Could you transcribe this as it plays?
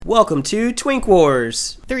Welcome to Twink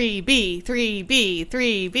Wars. 3B, 3B,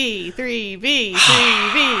 3B, 3B,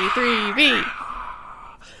 3B, 3B.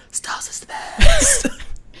 Styles is the best.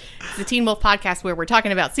 It's the Teen Wolf podcast where we're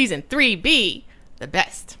talking about season 3B, the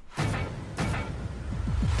best.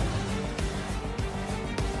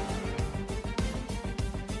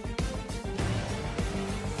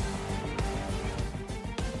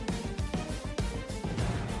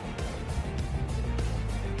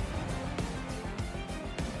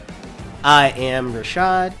 I am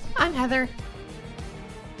Rashad. I'm Heather.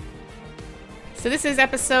 So this is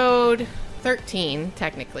episode 13,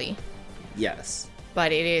 technically, Yes.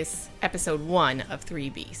 but it is episode 1 of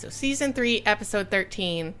 3B. So season 3, episode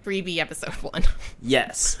 13, 3B, episode 1.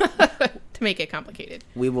 Yes. To make it complicated.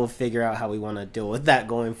 We will figure out how we want to deal with that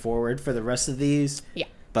going forward for the rest of these. Yeah.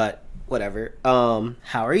 But whatever.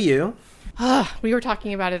 How are you? We were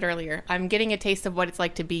talking about it earlier. I'm getting a taste of what it's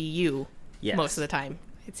like to be you Yes. most of the time,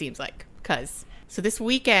 it seems like. So this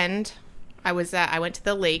weekend, I went to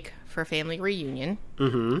the lake for a family reunion.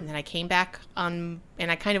 Mm-hmm. And then I came back and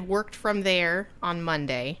I kind of worked from there on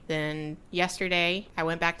Monday. Then yesterday, I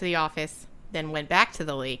went back to the office, then went back to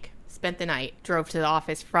the lake, spent the night, drove to the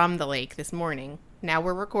office from the lake this morning. Now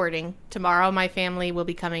we're recording. Tomorrow, my family will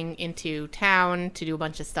be coming into town to do a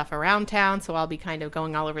bunch of stuff around town, so I'll be kind of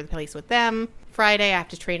going all over the place with them. Friday, I have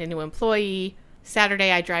to train a new employee.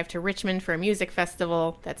 Saturday, I drive to Richmond for a music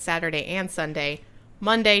festival. That's Saturday and Sunday.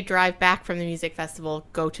 Monday, drive back from the music festival,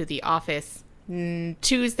 go to the office.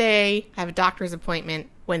 Tuesday, I have a doctor's appointment.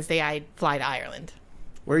 Wednesday, I fly to Ireland.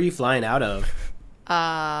 Where are you flying out of?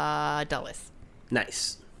 Dulles.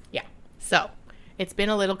 Nice. Yeah. So, it's been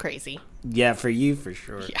a little crazy. Yeah, for you, for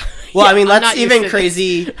sure. Yeah. Well, Yeah, I mean, I'm that's not used even to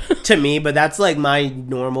crazy to me, but that's like my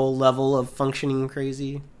normal level of functioning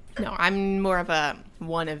crazy. No, I'm more of a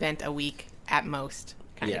one event a week at most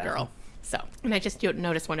kind of girl. So, and I just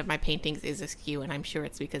noticed one of my paintings is askew, and I'm sure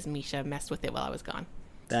it's because Misha messed with it while I was gone.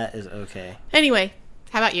 That is okay. Anyway,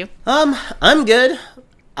 how about you? I'm good.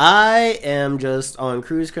 I am just on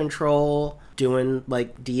cruise control, doing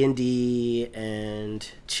like D&D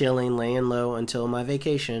and chilling, laying low until my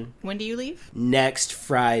vacation. When do you leave? Next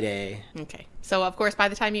Friday. Okay. So, of course, by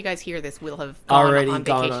the time you guys hear this, we'll have gone Already on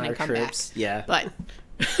gone vacation on our and come trips. back. Yeah. But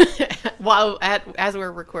as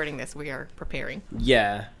we're recording this, we are preparing.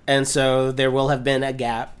 Yeah. And so there will have been a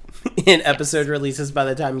gap in episode releases by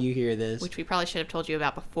the time you hear this. Which we probably should have told you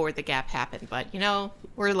about before the gap happened. But,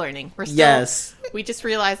 we're learning. We're still, Yes. We just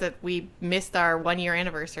realized that we missed our 1-year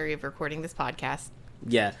anniversary of recording this podcast.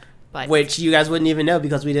 Yeah. But, Which you guys wouldn't even know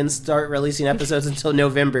because we didn't start releasing episodes until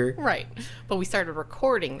November. Right. But we started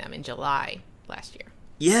recording them in July last year.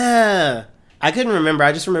 Yeah. I couldn't remember.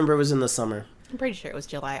 I just remember it was in the summer. I'm pretty sure it was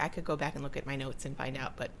July. I could go back and look at my notes and find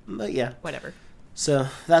out, but yeah. whatever. So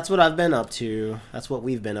that's what I've been up to. That's what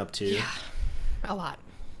we've been up to. Yeah. A lot.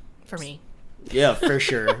 For me. Yeah, for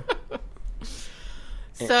sure.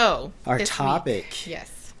 So, Our this topic. week,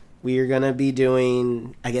 yes. We are going to be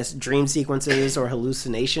doing, I guess, dream sequences or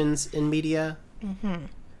hallucinations in media. So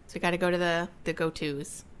we got to go to the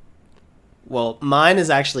go-tos. Well, mine is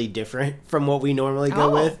actually different from what we normally go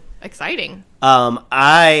with. Exciting.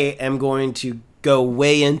 I am going to go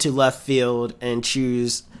way into left field and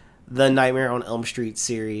choose the Nightmare on Elm Street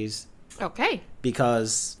series Okay.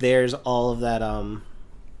 because there's all of that,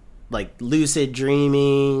 like lucid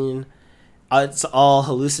dreaming. It's all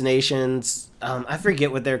hallucinations. I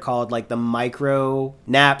forget what they're called, like the micro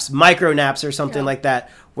naps or something like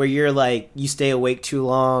that, where you're like, you stay awake too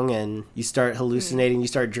long and you start hallucinating, you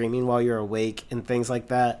start dreaming while you're awake and things like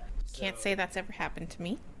that. Can't say that's ever happened to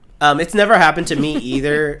me. It's never happened to me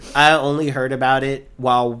either. I only heard about it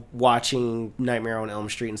while watching Nightmare on Elm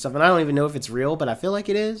Street and stuff, and I don't even know if it's real, but I feel like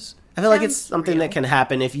it is. I feel like it's something that can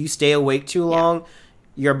happen if you stay awake too long.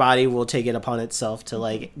 Your body will take it upon itself to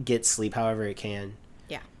like get sleep however it can.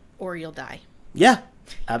 Yeah. Or you'll die. Yeah,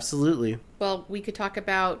 absolutely. Well, we could talk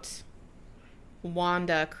about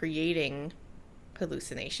Wanda creating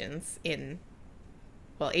hallucinations in,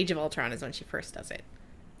 Age of Ultron is when she first does it.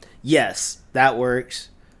 Yes, that works.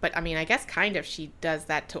 But, I mean, I guess kind of she does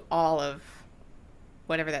that to all of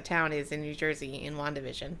whatever that town is in New Jersey in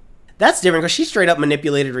WandaVision. That's different because she straight up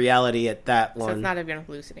manipulated reality at that one. So it's not even a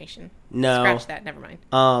hallucination. No. Scratch that, never mind.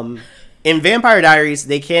 In Vampire Diaries,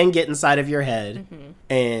 they can get inside of your head,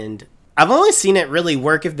 and I've only seen it really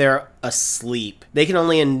work if they're asleep. They can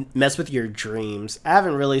only mess with your dreams. I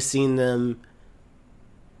haven't really seen them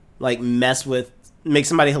like make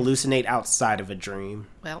somebody hallucinate outside of a dream.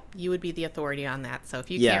 Well, you would be the authority on that, so if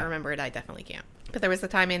you Yeah. can't remember it, I definitely can't. But there was a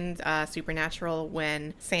time in Supernatural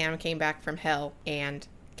when Sam came back from hell and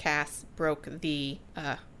Cass broke the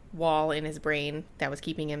wall in his brain that was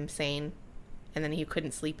keeping him sane, and then he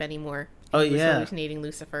couldn't sleep anymore. Oh, He was yeah. hallucinating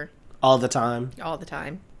Lucifer All the time. all the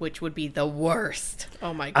time, which would be the worst.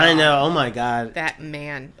 Oh my god. I know. Oh my god. That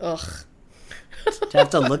man. Ugh. To have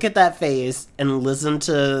to look at that face and listen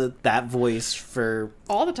to that voice for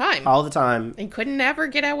All the time. all the time. And couldn't ever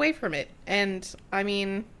get away from it. And I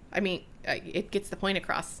mean, it gets the point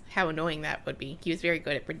across how annoying that would be. He was very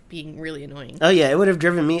good at being really annoying. Oh yeah, it would have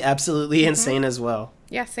driven me absolutely insane as well.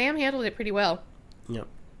 Yeah, Sam handled it pretty well. Yep.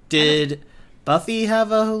 Did Buffy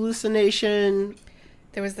have a hallucination?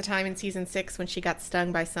 There was the time in season 6 when she got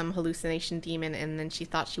stung by some hallucination demon, and then she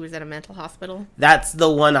thought she was at a mental hospital. That's the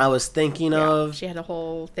one I was thinking of. She had a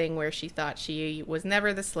whole thing where she thought she was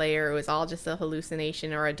never the Slayer. It was all just a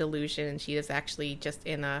hallucination or a delusion, and she was actually just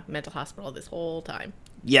in a mental hospital this whole time.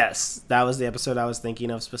 Yes, that was the episode I was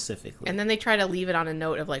thinking of specifically. And then they try to leave it on a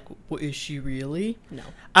note of like, well, is she really? No.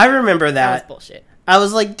 I remember That was that. bullshit. I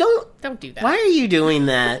was like, don't do that. Why are you doing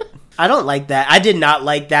that? I don't like that. I did not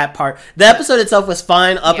like that part. The episode itself was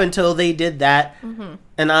fine up until they did that. Mm-hmm.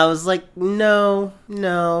 And I was like, no,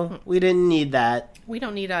 we didn't need that. We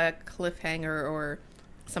don't need a cliffhanger or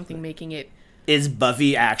something making it. Is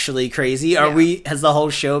Buffy actually crazy? Has the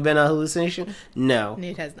whole show been a hallucination? No.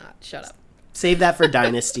 It has not. Shut up. Save that for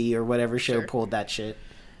Dynasty or whatever show Sure. pulled that shit.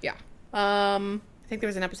 Yeah. I think there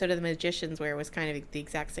was an episode of The Magicians where it was kind of the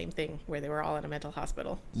exact same thing, where they were all in a mental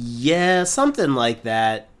hospital. Yeah, something like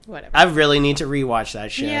that. Whatever. I really need to rewatch that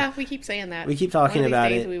show. Yeah, we keep saying that. We keep talking One of these about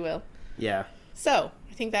days it. We will. Yeah. So,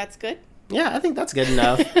 I think that's good. Yeah, I think that's good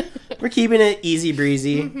enough. We're keeping it easy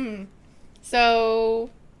breezy. Mm-hmm. So,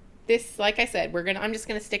 this, like I said, I'm just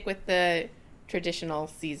gonna stick with the traditional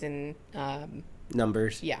season.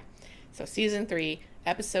 Numbers. Yeah. So, season 3,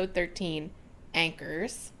 episode 13,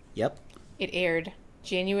 Anchors. Yep. It aired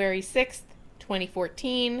January 6th,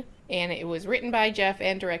 2014, and it was written by Jeff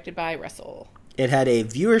and directed by Russell. It had a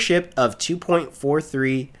viewership of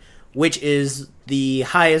 2.43, which is the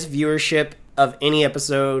highest viewership of any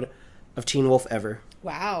episode of Teen Wolf ever.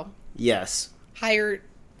 Wow. Yes. Higher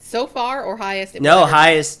so far or highest? No,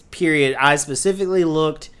 highest period. I specifically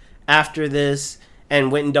looked after this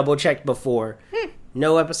and went and double checked before.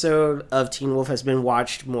 No episode of Teen Wolf has been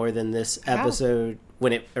watched more than this episode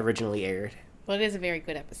when it originally aired. Well, it is a very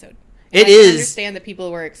good episode. It I is. can understand that people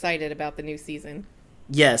were excited about the new season.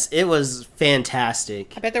 Yes, it was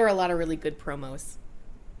fantastic. I bet there were a lot of really good promos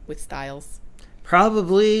with Styles.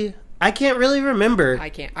 Probably. I can't really remember.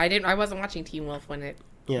 I wasn't watching Teen Wolf when it.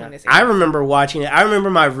 Yeah, when it I remember watching it. I remember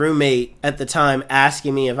my roommate at the time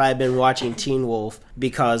asking me if I had been watching Teen Wolf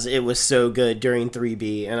because it was so good during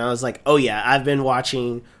 3B. And I was like, oh yeah, I've been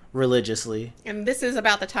watching religiously. And this is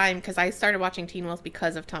about the time, because I started watching Teen Wolf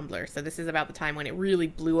because of Tumblr. So this is about the time when it really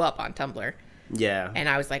blew up on Tumblr. Yeah. And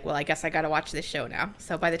I was like, well, I guess I got to watch this show now.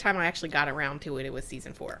 So by the time I actually got around to it, it was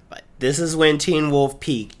season 4. But this is when Teen Wolf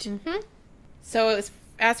peaked. Mm-hmm. So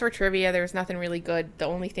as for trivia, there was nothing really good. The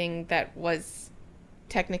only thing that was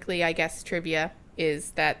technically, I guess, trivia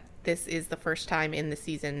is that this is the first time in the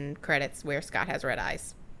season credits where Scott has red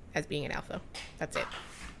eyes as being an alpha. That's it.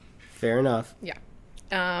 Fair enough. Yeah.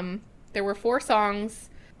 There were 4 songs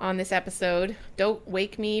on this episode. Don't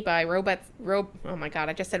Wake Me by oh my god,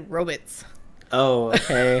 I just said Robots. Oh,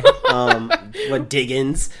 okay. What,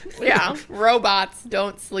 Diggins? Yeah, Robots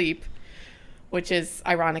Don't Sleep, which is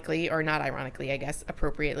ironically, or not ironically, I guess,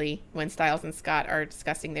 appropriately, when Styles and Scott are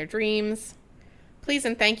discussing their dreams. Please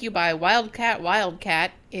and Thank You by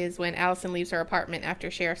Wildcat is when Allison leaves her apartment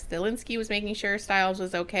after Sheriff Stilinski was making sure Styles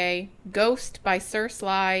was okay. Ghost by Sir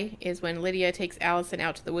Sly is when Lydia takes Allison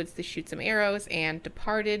out to the woods to shoot some arrows. And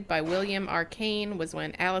Departed by William Arcane was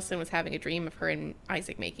when Allison was having a dream of her and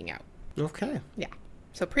Isaac making out. Okay. Yeah.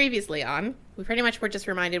 So previously on, we pretty much were just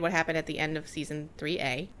reminded what happened at the end of season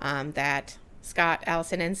 3A, that Scott,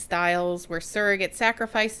 Allison, and Styles were surrogate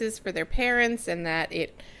sacrifices for their parents, and that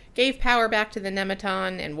it gave power back to the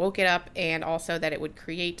Nemeton and woke it up, and also that it would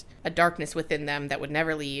create a darkness within them that would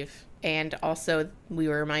never leave. And also, we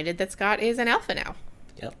were reminded that Scott is an alpha now.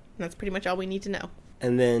 Yep. And that's pretty much all we need to know.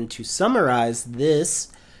 And then to summarize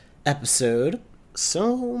this episode,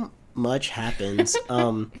 so much happens.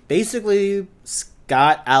 Basically,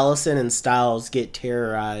 Scott, Allison, and Styles get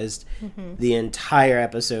terrorized the entire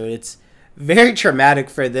episode. It's very traumatic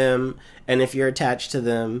for them, and if you're attached to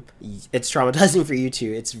them, it's traumatizing for you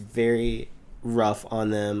too. It's very rough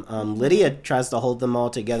on them. Lydia tries to hold them all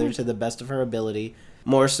together to the best of her ability.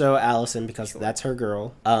 More so Allison, because that's her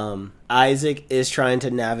girl. Isaac is trying to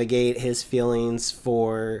navigate his feelings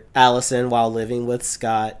for Allison while living with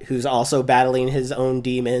Scott, who's also battling his own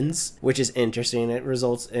demons, which is interesting. It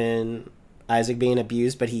results in Isaac being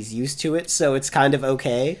abused, but he's used to it, so it's kind of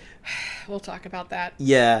okay. We'll talk about that.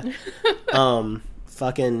 Yeah.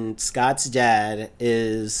 Fucking Scott's dad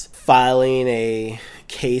is filing a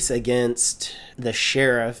case against the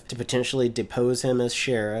sheriff to potentially depose him as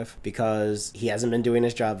sheriff because he hasn't been doing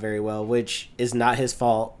his job very well, which is not his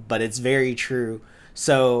fault, but it's very true.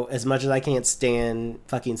 So as much as I can't stand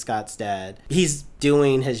fucking Scott's dad, he's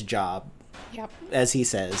doing his job. Yep. As he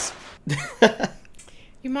says.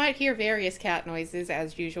 You might hear various cat noises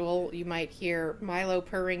as usual. You might hear Milo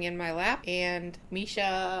purring in my lap, and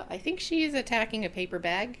Misha, I think she is attacking a paper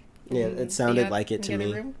bag. Yeah, it sounded like it to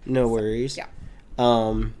me. Room. No worries. Yeah.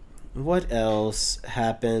 What else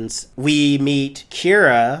happens? We meet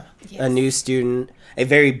Kira, a new student, a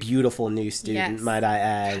very beautiful new student, might I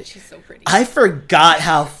add. God, she's so pretty. I forgot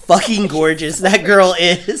how fucking gorgeous that girl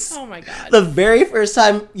is. Oh my god. The very first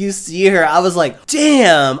time you see her, I was like,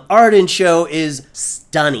 damn, Arden Cho is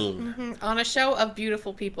stunning. Mm-hmm. On a show of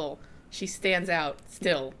beautiful people, she stands out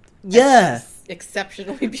still. Yeah.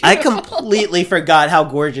 Exceptionally beautiful. I completely forgot how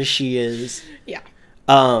gorgeous she is. Yeah.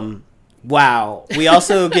 Wow. We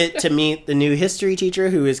also get to meet the new history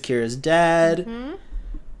teacher who is Kira's dad. Mm-hmm.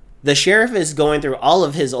 The sheriff is going through all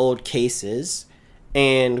of his old cases,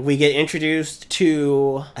 and we get introduced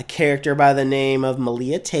to a character by the name of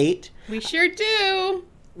Malia Tate. We sure do.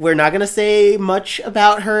 We're not going to say much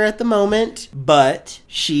about her at the moment, but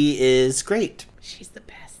she is great. She's the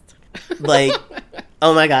best. Like,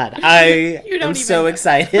 oh my god. I am so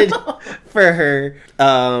excited for her.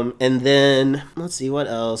 And then, let's see, what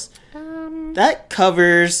else? That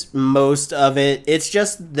covers most of it. It's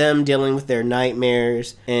just them dealing with their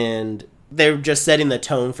nightmares, and they're just setting the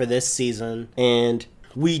tone for this season. And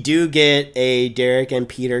we do get a Derek and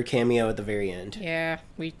Peter cameo at the very end. Yeah,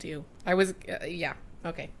 we do. Yeah,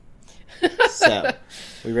 okay. So,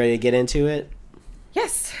 we ready to get into it?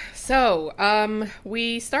 Yes. So,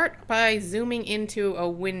 we start by zooming into a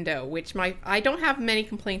window, which I don't have many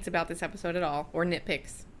complaints about this episode at all, or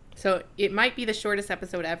nitpicks. So it might be the shortest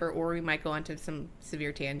episode ever, or we might go on to some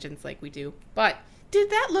severe tangents like we do. But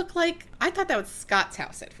did that look like... I thought that was Scott's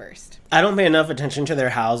house at first. I don't pay enough attention to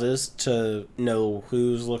their houses to know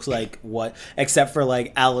whose looks like what, except for,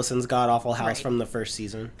 like, Allison's god-awful house from the first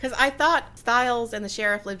season. Because I thought Stiles and the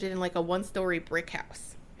sheriff lived in, like, a one-story brick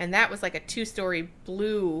house. And that was, like, a two-story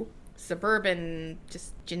blue suburban,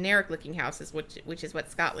 just generic-looking houses, which is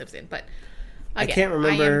what Scott lives in. But... Again, I can't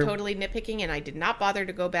remember. I am totally nitpicking, and I did not bother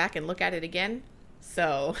to go back and look at it again.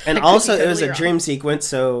 So, and also, it was a dream sequence,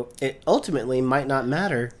 so it ultimately might not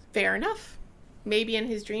matter. Fair enough. Maybe in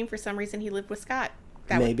his dream, for some reason, he lived with Scott.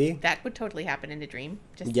 That would totally happen in a dream.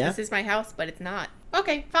 Just this is my house, but it's not.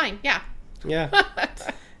 Okay, fine. Yeah. Yeah.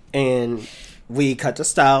 And we cut to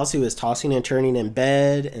Stiles, who is tossing and turning in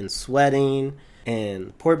bed and sweating.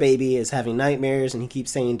 And poor baby is having nightmares, and he keeps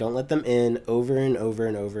saying, don't let them in, over and over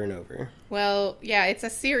and over and over. Well, yeah, it's a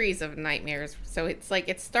series of nightmares. So it's like,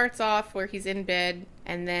 it starts off where he's in bed,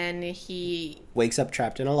 and then he... wakes up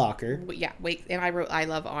trapped in a locker. Yeah, and I wrote, I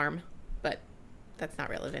love Arm, but that's not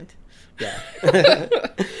relevant. Yeah.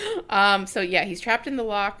 So yeah, he's trapped in the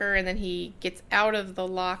locker, and then he gets out of the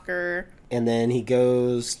locker. And then he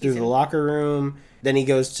goes through the locker room. Then he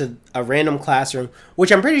goes to a random classroom,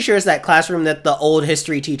 which I'm pretty sure is that classroom that the old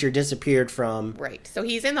history teacher disappeared from. Right. So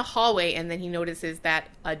he's in the hallway, and then he notices that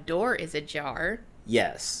a door is ajar.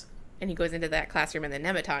 Yes. And he goes into that classroom, and the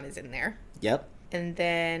Nematon is in there. Yep. And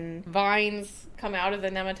then vines come out of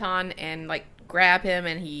the Nematon and, like, grab him,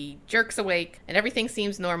 and he jerks awake, and everything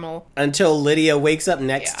seems normal. Until Lydia wakes up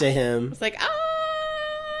next to him. It's like,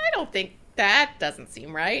 I don't think that doesn't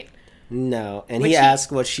seem right. No. And he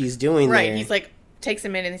asks what she's doing there. Right. He's like, takes a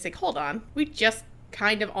minute, and he's like, hold on. We just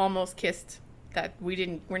kind of almost kissed that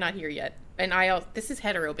we're not here yet. And this is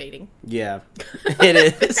hetero baiting. Yeah,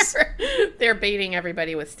 it is. They're baiting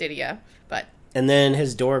everybody with Stydia, but... And then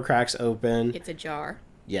his door cracks open. It's ajar.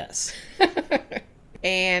 Yes.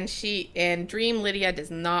 And Dream Lydia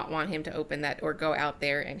does not want him to open that or go out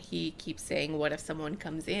there, and he keeps saying, what if someone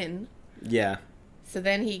comes in? Yeah. So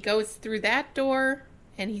then he goes through that door,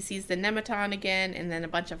 and he sees the Nematon again, and then a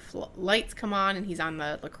bunch of lights come on, and he's on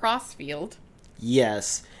the lacrosse field.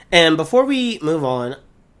 Yes. And before we move on,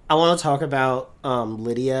 I want to talk about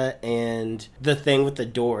Lydia and the thing with the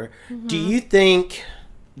door. Mm-hmm. Do you think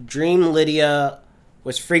Dream Lydia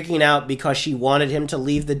was freaking out because she wanted him to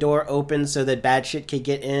leave the door open so that bad shit could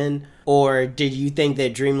get in? Or did you think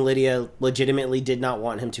that Dream Lydia legitimately did not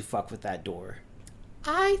want him to fuck with that door?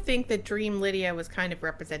 I think that Dream Lydia was kind of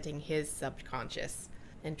representing his subconscious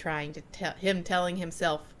and trying to telling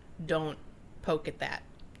himself, don't poke at that.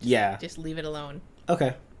 Yeah. Just leave it alone.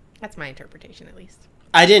 Okay. That's my interpretation, at least.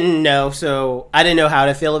 I didn't know, so I didn't know how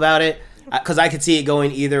to feel about it. Because I could see it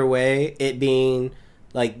going either way. It being,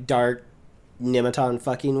 like, Dark Nemeton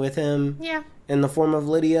fucking with him. Yeah. In the form of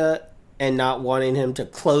Lydia. And not wanting him to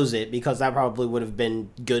close it. Because that probably would have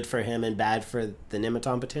been good for him and bad for the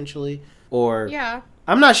Nemeton, potentially. Or... Yeah.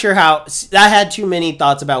 I'm not sure how... I had too many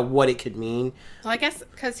thoughts about what it could mean. Well, I guess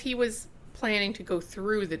because he was planning to go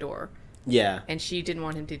through the door. Yeah. And she didn't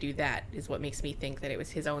want him to do that, is what makes me think that it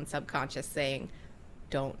was his own subconscious saying,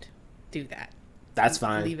 don't do that. That's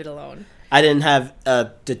fine. Leave it alone. I didn't have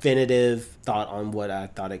a definitive thought on what I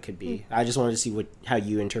thought it could be. I just wanted to see how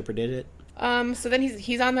you interpreted it. So then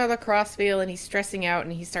he's on the lacrosse field and he's stressing out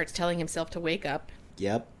and he starts telling himself to wake up.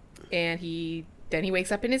 Yep. And then he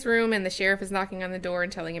wakes up in his room and the sheriff is knocking on the door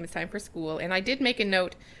and telling him it's time for school. And I did make a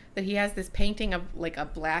note that he has this painting of like a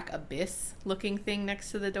black abyss looking thing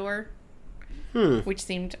next to the door. Which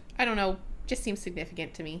seemed, I don't know, just seems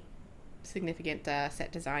significant to me. Significant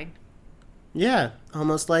set design. Yeah,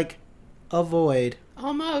 almost like a void.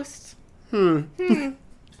 Almost. So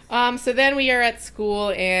then we are at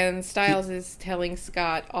school and Stiles is telling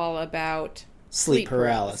Scott all about sleep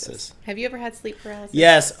paralysis. Have you ever had sleep paralysis?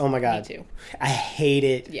 Yes. Oh my God. Me too. I hate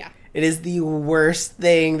it. Yeah. It is the worst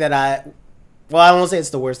thing that well, I won't say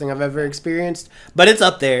it's the worst thing I've ever experienced, but it's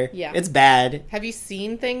up there. Yeah. It's bad. Have you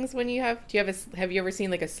seen things when you have, have you ever seen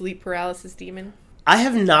like a sleep paralysis demon? I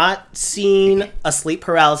have not seen a sleep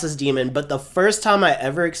paralysis demon, but the first time I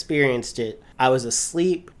ever experienced it, I was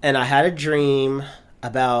asleep and I had a dream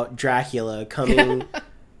about Dracula coming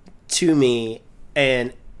to me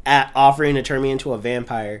and offering to turn me into a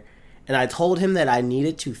vampire. And I told him that I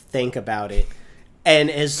needed to think about it. And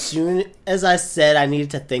as soon as I said I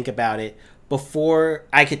needed to think about it, before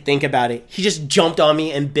I could think about it, he just jumped on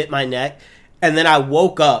me and bit my neck. And then I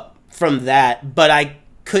woke up from that, but I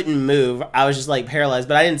couldn't move. I was just like paralyzed,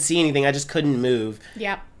 but I didn't see anything. I just couldn't move.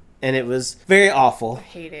 Yep. And it was very awful. I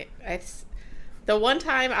hate it. It's the one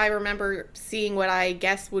time I remember seeing what I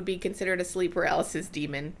guess would be considered a sleep paralysis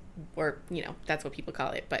demon, or, that's what people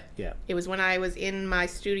call it. But yeah, it was when I was in my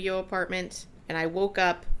studio apartment and I woke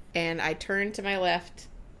up and I turned to my left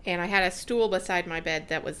and I had a stool beside my bed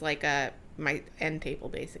that was like my end table,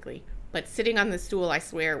 basically. But sitting on the stool, I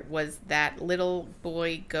swear, was that little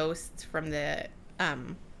boy ghost from the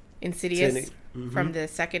Insidious, from the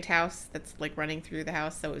second house that's like running through the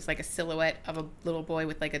house. So it was like a silhouette of a little boy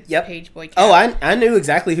with like a page boy cap. Oh, I knew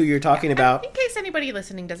exactly who you're talking about. In case anybody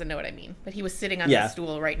listening doesn't know what I mean. But he was sitting on the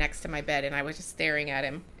stool right next to my bed and I was just staring at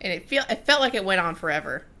him. And it felt like it went on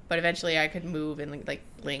forever. But eventually I could move and like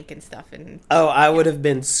blink and stuff. And I would have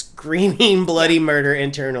been screaming bloody murder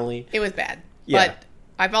internally. It was bad. Yeah. But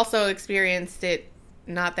I've also experienced it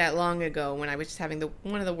not that long ago when I was just having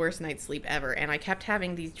one of the worst night's sleep ever. And I kept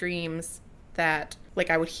having these dreams that, like,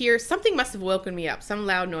 I would hear, something must have woken me up. Some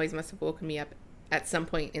loud noise must have woken me up at some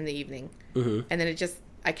point in the evening. Mm-hmm. And then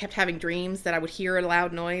I kept having dreams that I would hear a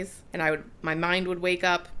loud noise and my mind would wake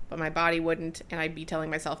up, but my body wouldn't. And I'd be telling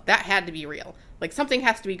myself, that had to be real. Like, something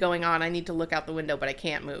has to be going on. I need to look out the window, but I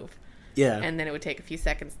can't move. Yeah. And then it would take a few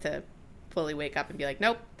seconds to fully wake up and be like,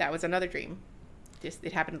 nope, that was another dream.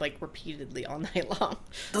 It happened like repeatedly all night long.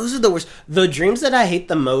 Those are the worst. The dreams that I hate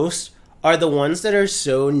the most are the ones that are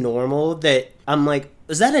so normal that I'm like,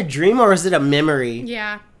 is that a dream or is it a memory?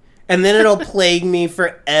 Yeah. And then it'll plague me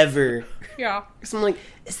forever. Yeah. So I'm like,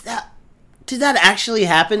 did that actually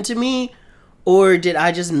happen to me? Or did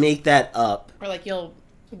I just make that up? Or like you'll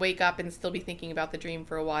wake up and still be thinking about the dream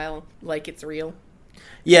for a while, like it's real.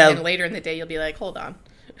 Yeah. And then later in the day you'll be like, hold on.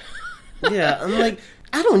 Yeah, I'm like,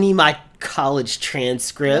 I don't need my college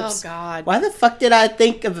transcripts. Oh, God. Why the fuck did I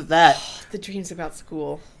think of that? The dreams about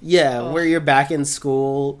school. Yeah, where you're back in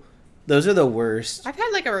school. Those are the worst. I've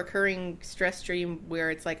had like a recurring stress dream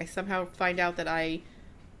where it's like I somehow find out that I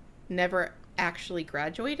never actually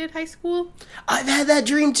graduated high school. I've had that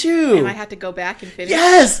dream too. And I had to go back and finish.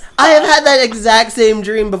 Yes! I have had that exact same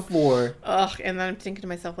dream before. Ugh, and then I'm thinking to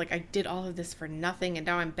myself, like, I did all of this for nothing, and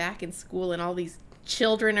now I'm back in school, and all these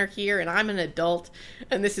children are here, and I'm an adult,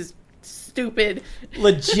 and this is stupid.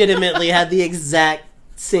 Legitimately had the exact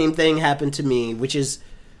same thing happen to me, which is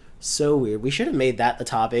so weird. We should have made that the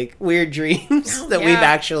topic. Weird dreams that we've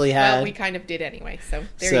actually had. Well, we kind of did anyway, so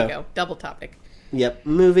there you go. Double topic. Yep,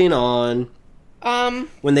 moving on.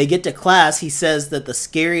 When they get to class, he says that the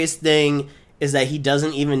scariest thing is that he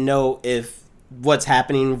doesn't even know if what's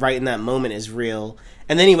happening right in that moment is real.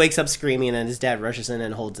 And then he wakes up screaming and his dad rushes in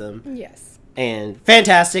and holds him. Yes. And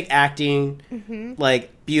fantastic acting. Mm-hmm.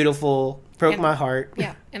 Like, beautiful. Broke my heart.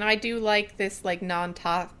 Yeah. And I do like this, like,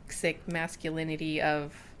 non-toxic masculinity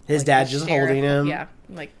of his dad just holding him. Yeah.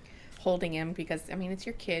 Like, holding him because, I mean, it's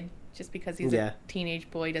your kid. Just because he's a teenage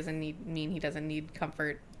boy doesn't mean he doesn't need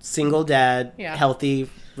comfort. Single dad, healthy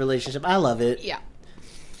relationship. I love it. Yeah.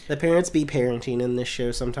 The parents be parenting in this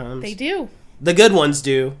show sometimes. They do. The good ones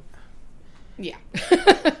do. Yeah.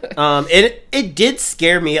 It did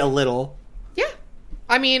scare me a little. Yeah.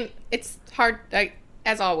 I mean, it's hard.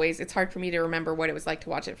 As always, it's hard for me to remember what it was like to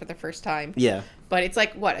watch it for the first time. Yeah. But it's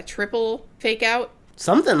like, what, a triple fake out?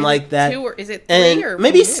 Something like that. 2 or is it 3 and or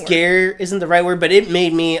maybe more? scare isn't the right word, but it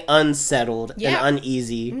made me unsettled and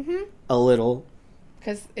uneasy a little.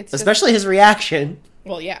 Because it's especially his reaction.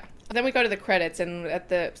 Well, yeah. Then we go to the credits, and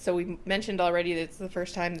so we mentioned already that it's the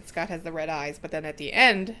first time that Scott has the red eyes, but then at the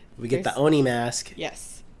end we get the Oni mask.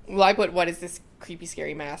 Yes. Well, I put, what is this creepy,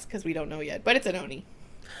 scary mask? Because we don't know yet, but it's an Oni.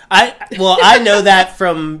 I know that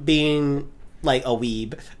from being like a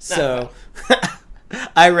weeb, so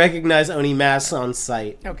I recognize Oni masks on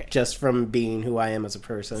sight. Okay. Just from being who I am as a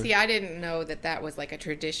person. See, I didn't know that was like a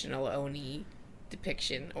traditional Oni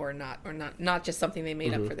depiction or not just something they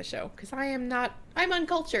made up for the show, because I'm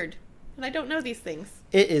uncultured and I don't know these things.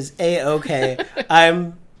 It is A-okay.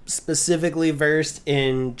 I'm specifically versed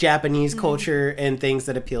in Japanese culture and things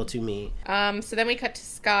that appeal to me. So then we cut to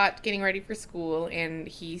Scott getting ready for school, and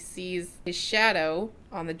he sees his shadow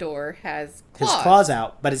on the door has claws. His claws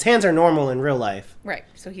out, but his hands are normal in real life. Right.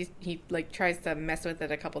 So he like tries to mess with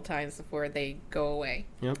it a couple times before they go away.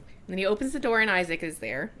 Yep. And then he opens the door and Isaac is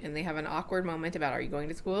there, and they have an awkward moment about, are you going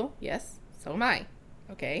to school? Yes. So am I.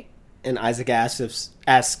 Okay. And Isaac asks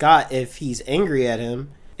Scott if he's angry at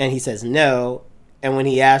him, and he says no. And when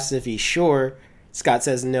he asks if he's sure, Scott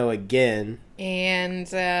says no again. And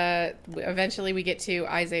eventually we get to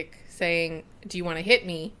Isaac saying, do you want to hit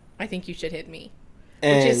me? I think you should hit me.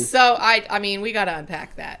 Which is so, I mean, we got to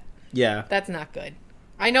unpack that. Yeah. That's not good.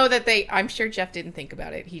 I know that I'm sure Jeff didn't think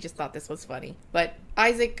about it. He just thought this was funny. But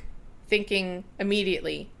Isaac thinking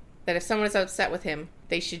immediately that if someone is upset with him,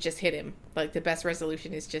 they should just hit him. Like, the best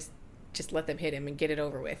resolution is just let them hit him and get it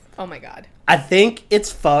over with. Oh my God. I think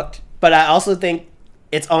it's fucked, but I also think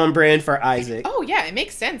it's on brand for Isaac. Oh yeah, it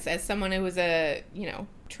makes sense as someone who was a,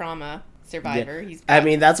 trauma survivor. Yeah. I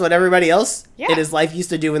mean, that's what everybody else in his life used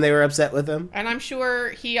to do when they were upset with him. And I'm sure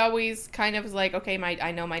he always kind of was like, okay,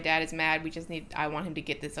 I know my dad is mad. I want him to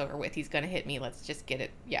get this over with. He's going to hit me. Let's just get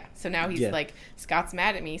it. Yeah. So now he's like, Scott's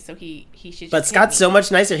mad at me, so he should just But Scott's so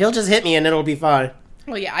much nicer. He'll just hit me and it'll be fine.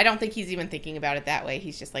 Well, yeah, I don't think he's even thinking about it that way.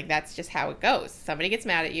 He's just like, that's just how it goes. Somebody gets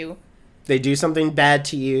mad at you. They do something bad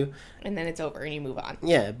to you. And then it's over and you move on.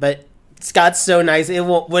 Yeah, but Scott's so nice.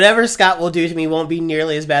 Whatever Scott will do to me won't be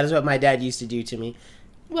nearly as bad as what my dad used to do to me.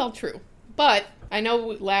 Well, true. But I know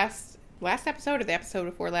last episode or the episode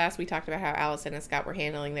before last, we talked about how Allison and Scott were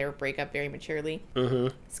handling their breakup very maturely.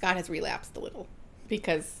 Mm-hmm. Scott has relapsed a little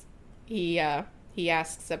because he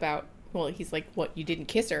asks about, well, he's like, what, you didn't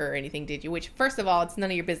kiss her or anything, did you? Which, first of all, it's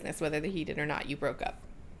none of your business whether he did or not. You broke up.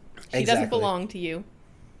 She doesn't belong to you.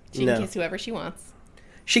 She can kiss whoever she wants.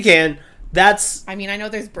 She can. I mean, I know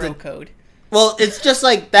there's bro code. Well, it's just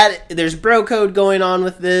like that. There's bro code going on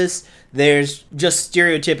with this. There's just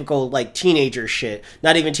stereotypical, like, teenager shit.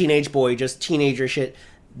 Not even teenage boy, just teenager shit.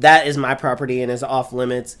 That is my property and is off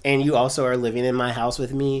limits. And you also are living in my house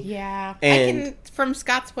with me. Yeah. And from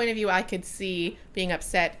Scott's point of view, I could see being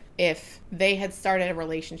upset if they had started a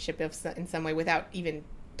relationship in some way without even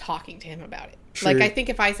talking to him about it. True. Like, I think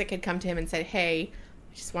if Isaac had come to him and said, hey,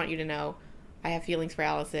 I just want you to know I have feelings for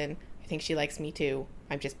Allison. I think she likes me too.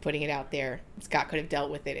 I'm just putting it out there. Scott could have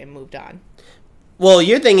dealt with it and moved on. Well,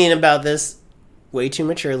 you're thinking about this way too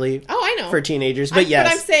maturely. Oh, I know. For teenagers, but yes.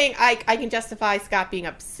 But I'm saying I can justify Scott being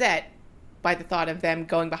upset by the thought of them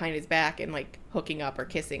going behind his back and, like, hooking up or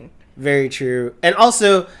kissing. Very true. And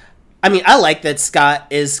also, I mean, I like that Scott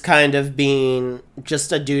is kind of being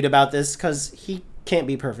just a dude about this because he can't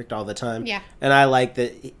be perfect all the time. Yeah. And I like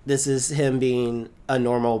that this is him being a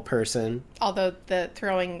normal person. Although the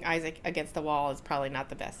throwing Isaac against the wall is probably not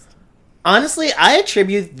the best. Honestly, I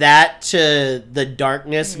attribute that to the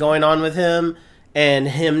darkness going on with him and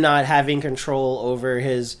him not having control over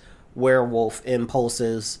his werewolf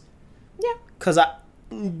impulses. Yeah. Because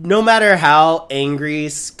no matter how angry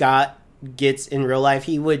Scott gets in real life,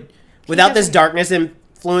 he would, without this darkness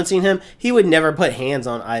influencing him, he would never put hands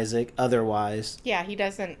on Isaac otherwise. Yeah, he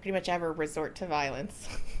doesn't pretty much ever resort to violence.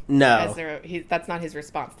 No. That's not his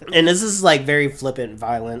response to things. And this is like very flippant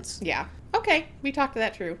violence. Yeah. Okay, we talked to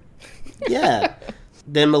that true. Yeah.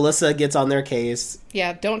 Then Melissa gets on their case.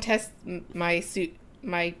 Yeah, don't test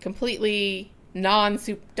my completely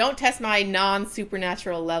don't test my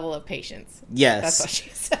non-supernatural level of patience. Yes. That's what she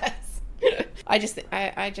says.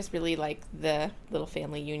 I just really like the little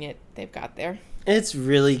family unit they've got there. It's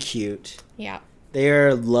really cute. Yeah. They're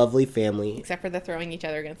a lovely family. Except for the throwing each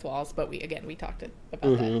other against walls, but we talked about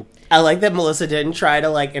that. I like that Melissa didn't try to,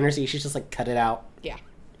 like, intercede. She's just, like, cut it out. Yeah.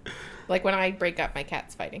 Like when I break up my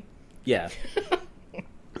cats fighting. Yeah.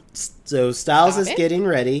 So Styles is getting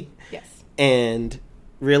ready. Yes. And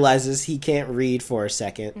realizes he can't read for a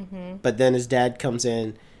second. But then his dad comes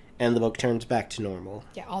in and the book turns back to normal.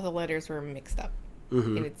 Yeah, all the letters were mixed up.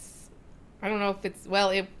 And it's... I don't know if it's... Well,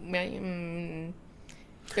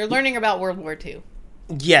 they're learning about World War II.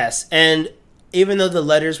 Yes, and even though the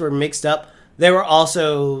letters were mixed up, there were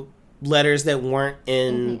also letters that weren't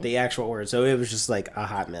in the actual word. So it was just like a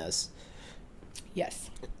hot mess. Yes.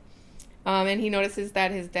 And he notices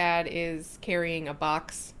that his dad is carrying a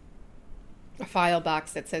file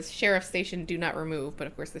box that says Sheriff Station Do Not Remove. But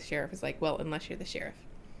of course the sheriff is like, well, unless you're the sheriff.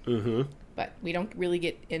 But we don't really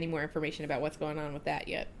get any more information about what's going on with that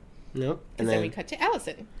yet. Nope. And then we cut to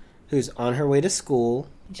Allison, who's on her way to school.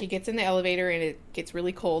 She gets in the elevator and it gets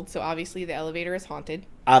really cold, so obviously the elevator is haunted.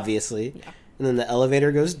 Obviously. Yeah. And then the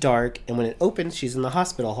elevator goes dark, and when it opens, she's in the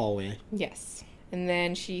hospital hallway. Yes. And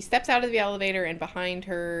then she steps out of the elevator, and behind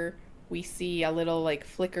her, we see a little, like,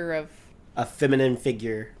 flicker of... A feminine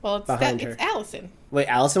figure behind her. It's Allison. Wait,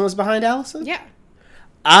 Allison was behind Allison? Yeah.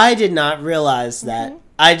 I did not realize that.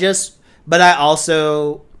 But I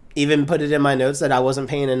also... even put it in my notes that I wasn't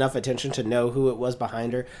paying enough attention to know who it was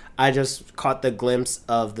behind her. I just caught the glimpse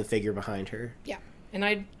of the figure behind her. Yeah. And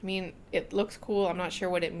I mean, it looks cool. I'm not sure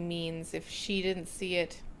what it means if she didn't see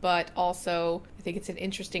it. But also, I think it's an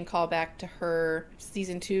interesting callback to her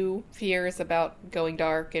season 2 fears about going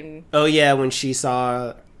dark and... Oh, yeah, when she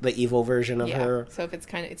saw the evil version of her. So if it's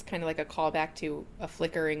kind of like a callback to a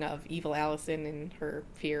flickering of evil Allison and her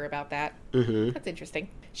fear about that. That's interesting.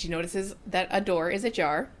 She notices that a door is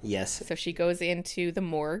ajar. Yes. So she goes into the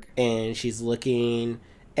morgue. And she's looking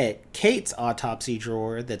at Kate's autopsy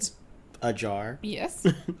drawer that's ajar. Yes.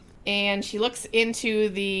 And she looks into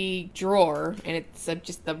the drawer, and it's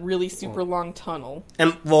just a really super long tunnel.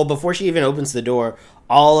 And, well, before she even opens the door,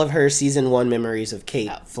 all of her season 1 memories of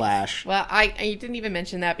Kate flash. Well, I didn't even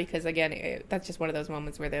mention that because, again, that's just one of those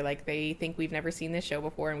moments where they're like, they think we've never seen this show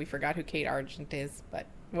before, and we forgot who Kate Argent is, but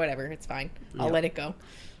whatever, it's fine. I'll let it go.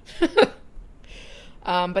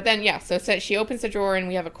 But then, yeah, so she opens the drawer, and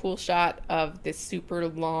we have a cool shot of this super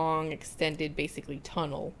long, extended, basically,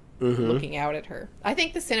 tunnel looking out at her. I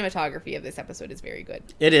think the cinematography of this episode is very good.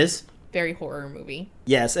 It is. Very horror movie.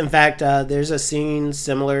 Yes, in fact, there's a scene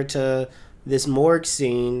similar to this morgue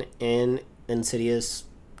scene in Insidious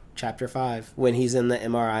Chapter 5 when he's in the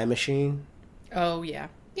MRI machine. Oh, yeah.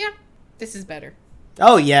 Yeah, this is better.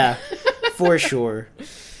 Oh, yeah, for sure.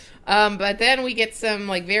 But then we get some,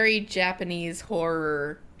 like, very Japanese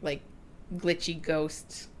horror, like, glitchy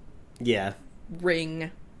ghost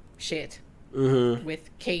ring shit with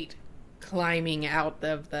Kate climbing out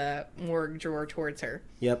of the morgue drawer towards her.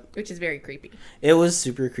 Yep. Which is very creepy. It was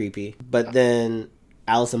super creepy. But then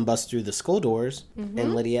Allison busts through the school doors,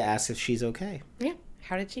 and Lydia asks if she's okay. Yeah.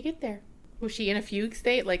 How did she get there? Was she in a fugue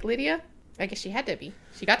state like Lydia? I guess she had to be.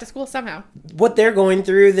 She got to school somehow. What they're going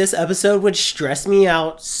through this episode would stress me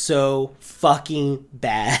out so fucking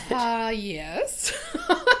bad. Yes.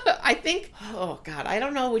 I think... Oh, God. I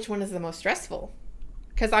don't know which one is the most stressful.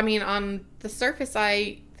 Because, I mean, on the surface,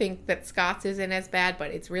 I think that Scott's isn't as bad,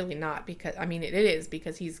 but it's really not. Because, I mean, it is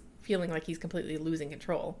because he's feeling like he's completely losing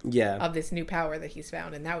control of this new power that he's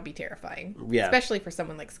found, and that would be terrifying. Yeah. Especially for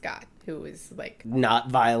someone like Scott, who is, like...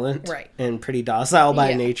 not violent. Right. And pretty docile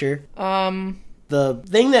by nature. The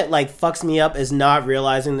thing that, like, fucks me up is not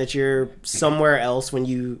realizing that you're somewhere else when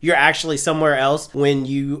you're actually somewhere else when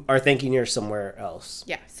you are thinking you're somewhere else.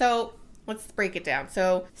 Yeah. So... let's break it down.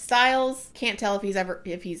 So Styles can't tell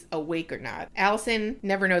if he's awake or not. Allison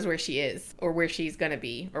never knows where she is or where she's gonna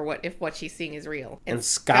be or what she's seeing is real. And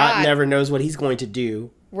Scott never knows what he's going to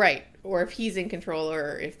do. Right. Or if he's in control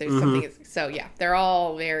or if there's something. So yeah, they're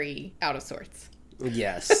all very out of sorts.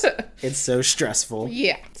 Yes. It's so stressful.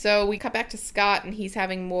 Yeah. So we cut back to Scott, and he's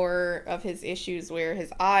having more of his issues where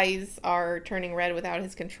his eyes are turning red without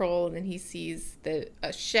his control, and then he sees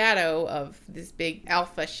a shadow of this big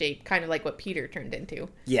alpha shape, kind of like what Peter turned into.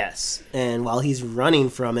 Yes. And while he's running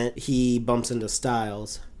from it, he bumps into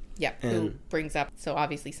Styles. Yep. Who brings up, so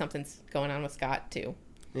obviously something's going on with Scott, too.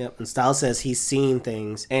 Yep, and Styles says he's seen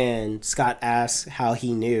things, and Scott asks how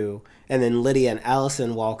he knew, and then Lydia and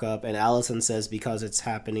Allison walk up, and Allison says because it's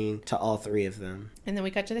happening to all three of them. And then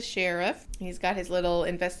we cut to the sheriff. He's got his little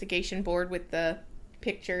investigation board with the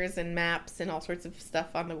pictures and maps and all sorts of stuff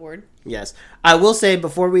on the board. Yes. I will say,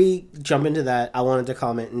 before we jump into that, I wanted to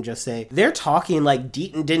comment and just say, they're talking like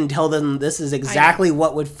Deaton didn't tell them this is exactly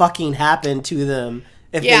what would fucking happen to them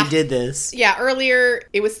if Yeah. they did this. Yeah, earlier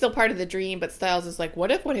it was still part of the dream, but Styles is like,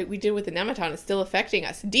 what if what we did with the Nematon is still affecting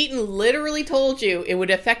us? Deaton literally told you it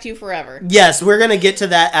would affect you forever. Yes, we're going to get to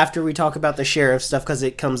that after we talk about the sheriff stuff because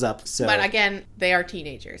it comes up. So. But again, they are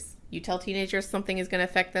teenagers. You tell teenagers something is going to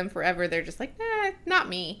affect them forever, they're just like, nah, not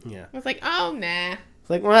me. Yeah. I was like, oh, nah. It's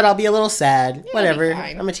like, what? I'll be a little sad. Yeah, Whatever. it'll be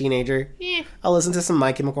fine. I'm a teenager. Yeah. I'll listen to some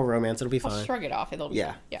My Chemical Romance. It'll be I'll fine. shrug it off. It'll be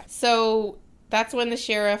Yeah. fine. Yeah. So that's when the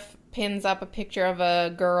sheriff pins up a picture of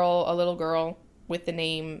a little girl, with the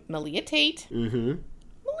name Malia Tate. Mm-hmm.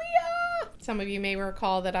 Malia! Some of you may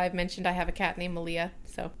recall that I've mentioned I have a cat named Malia,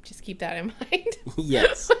 so just keep that in mind.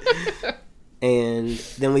 Yes. And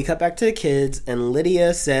then we cut back to the kids, and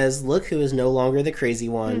Lydia says, look who is no longer the crazy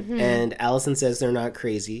one. Mm-hmm. And Allison says they're not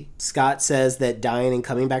crazy. Scott says that dying and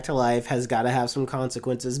coming back to life has got to have some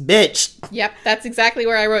consequences. Bitch! Yep, that's exactly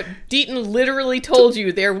where I wrote, Deaton literally told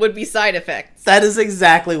you there would be side effects. That is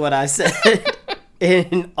exactly what I said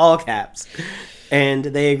in all caps. And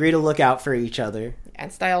they agree to look out for each other.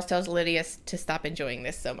 And Styles tells Lydia to stop enjoying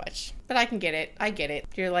this so much. But I can get it. I get it.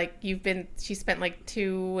 You're like, she spent like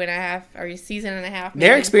 2.5 or a season and a half. Maybe.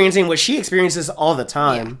 They're experiencing what she experiences all the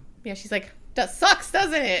time. Yeah, she's like, that sucks,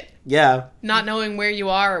 doesn't it? Yeah. Not knowing where you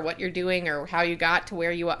are or what you're doing or how you got to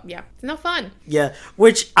where you are. Yeah, it's no fun. Yeah,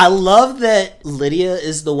 which I love that Lydia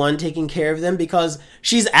is the one taking care of them because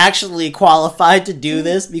she's actually qualified to do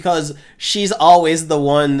this because she's always the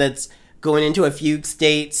one that's going into a fugue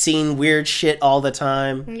state, seeing weird shit all the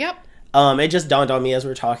time. Yep. It just dawned on me as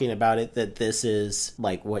we're talking about it that this is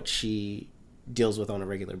like what she deals with on a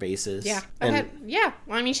regular basis. Yeah. And Yeah.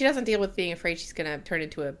 Well, I mean, she doesn't deal with being afraid she's going to turn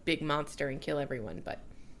into a big monster and kill everyone, but...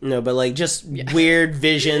 no, but like just weird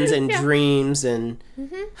visions and dreams and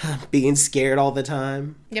being scared all the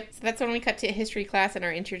time. Yep. So that's when we cut to history class and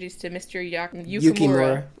are introduced to Mr. Yukimura.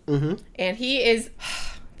 Yukimura. Mm-hmm. And he is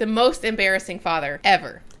the most embarrassing father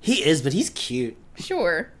ever. He is, but he's cute.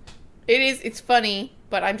 Sure. It's funny,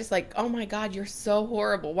 but I'm just like, oh my god, you're so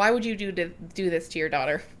horrible. Why would you do this to your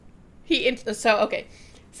daughter? So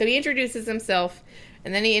he introduces himself,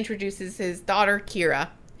 and then he introduces his daughter, Kira,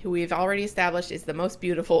 who we've already established is the most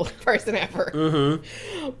beautiful person ever.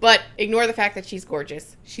 Mm-hmm. But ignore the fact that she's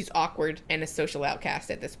gorgeous. She's awkward and a social outcast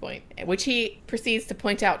at this point, which he proceeds to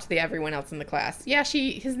point out to everyone else in the class. Yeah,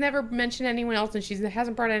 she has never mentioned anyone else, and she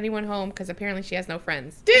hasn't brought anyone home because apparently she has no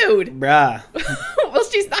friends. Dude! Bruh. Well,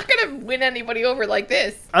 she's not going to win anybody over like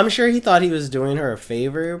this. I'm sure he thought he was doing her a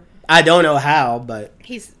favor. I don't know how, but...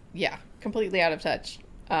 He's, completely out of touch.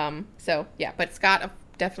 But Scott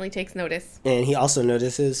definitely takes notice. And he also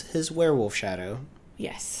notices his werewolf shadow.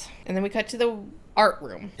 Yes. And then we cut to the art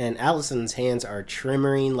room. And Allison's hands are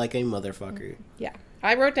tremoring like a motherfucker. Yeah.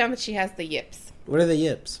 I wrote down that she has the yips. What are the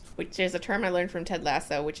yips? Which is a term I learned from Ted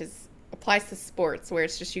Lasso, which applies to sports, where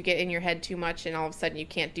it's just you get in your head too much and all of a sudden you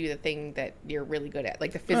can't do the thing that you're really good at.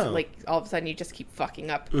 Like like all of a sudden you just keep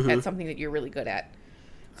fucking up at something that you're really good at.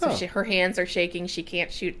 So her hands are shaking. She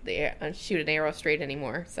can't shoot an arrow straight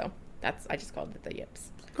anymore. So I just called it the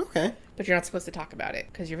yips. Okay. But you're not supposed to talk about it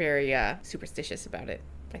because you're very superstitious about it,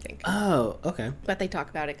 I think. Oh, okay. But they talk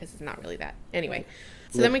about it because it's not really that. Anyway.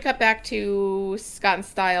 So then we cut back to Scott and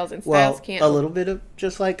Styles, and Styles can't... a little bit of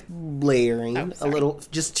just like layering.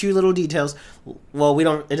 Just two little details. Well,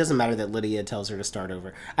 it doesn't matter that Lydia tells her to start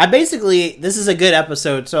over. This is a good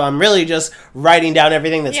episode, so I'm really just writing down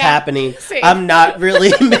everything that's happening. Same. I'm not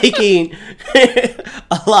really making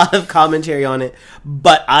a lot of commentary on it.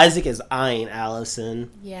 But Isaac is eyeing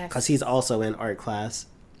Allison. Yes. Because he's also in art class.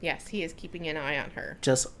 Yes, he is keeping an eye on her.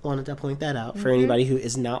 Just wanted to point that out for anybody who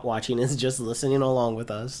is not watching, is just listening along with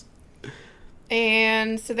us.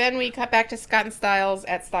 And so then we cut back to Scott and Styles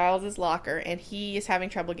at Styles' locker, and he is having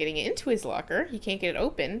trouble getting into his locker. He can't get it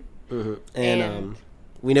open. Mm-hmm. And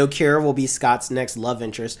we know Kira will be Scott's next love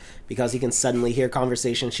interest because he can suddenly hear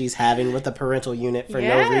conversations she's having with the parental unit for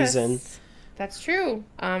no reason. That's true.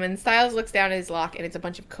 And Styles looks down at his lock, and it's a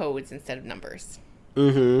bunch of codes instead of numbers.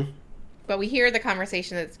 Mm-hmm. But we hear the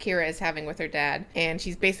conversation that Kira is having with her dad, and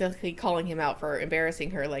she's basically calling him out for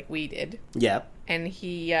embarrassing her like we did. Yep. And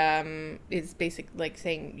he is basically like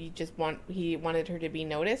saying he wanted her to be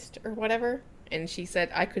noticed or whatever. And she said,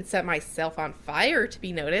 I could set myself on fire to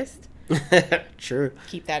be noticed. True.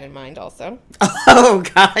 Keep that in mind also. Oh,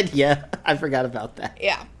 God, yeah. I forgot about that.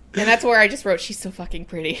 Yeah. And that's where I just wrote, she's so fucking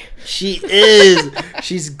pretty. She is.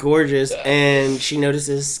 She's gorgeous. And she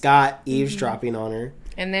notices Scott eavesdropping on her.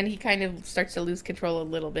 And then he kind of starts to lose control a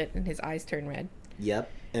little bit, and his eyes turn red.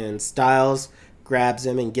 Yep. And Styles grabs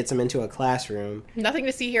him and gets him into a classroom. Nothing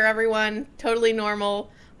to see here, everyone. Totally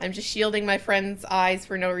normal. I'm just shielding my friend's eyes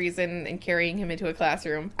for no reason and carrying him into a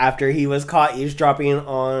classroom. After he was caught eavesdropping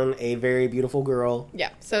on a very beautiful girl. Yeah.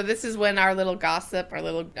 So this is when our little gossip, our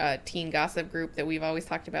little teen gossip group that we've always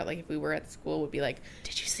talked about, like if we were at school, would be like,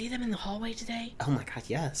 did you see them in the hallway today? Oh my god,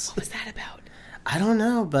 yes. What was that about? I don't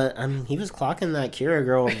know, but I mean, he was clocking that Kira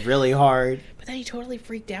girl really hard. But then he totally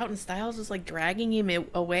freaked out and Styles was like dragging him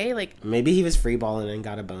away. Like maybe he was freeballing and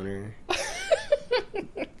got a boner.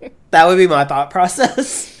 That would be my thought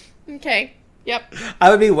process. Okay. Yep. I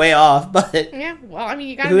would be way off, but yeah. Well, I mean,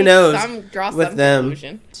 you gotta who knows draw with some them.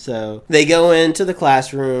 conclusion. So they go into the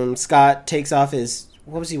classroom. Scott takes off his,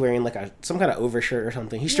 what was he wearing? Like some kind of overshirt or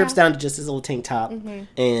something. He strips down to just his little tank top,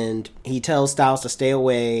 and he tells Styles to stay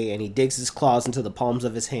away. And he digs his claws into the palms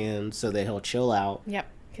of his hands so that he'll chill out. Yep.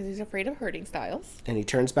 Because he's afraid of hurting Styles. And he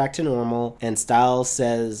turns back to normal, and Styles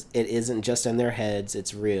says it isn't just in their heads,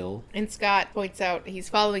 it's real. And Scott points out he's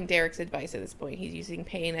following Derek's advice at this point. He's using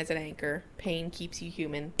pain as an anchor. Pain keeps you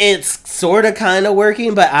human. It's sort of kind of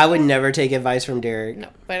working, but I would never take advice from Derek. No,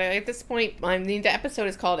 but at this point, I mean, the episode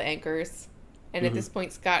is called Anchors. And at this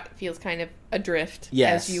point, Scott feels kind of adrift,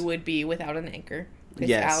 as you would be without an anchor. Because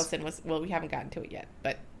Allison was, well, we haven't gotten to it yet,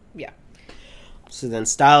 but yeah. So then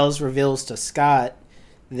Styles reveals to Scott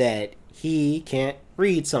that he can't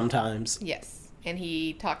read sometimes. Yes. And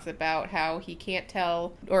he talks about how he can't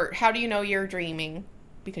tell, or how do you know you're dreaming?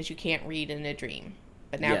 Because you can't read in a dream.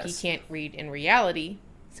 But now he can't read in reality,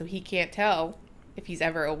 so he can't tell if he's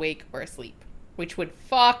ever awake or asleep. Which would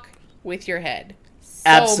fuck with your head. So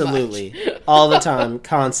absolutely. All the time,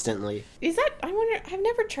 constantly. Is that, I wonder, I've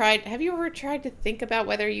never tried, have you ever tried to think about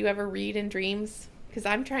whether you ever read in dreams? Because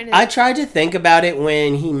I'm trying to... I tried to think about it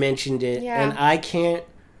when he mentioned it, yeah. and I can't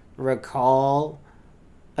recall.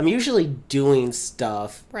 I'm usually doing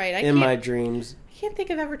stuff in my dreams. I can't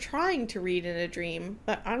think of ever trying to read in a dream,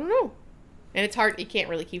 but I don't know. And it's hard, you can't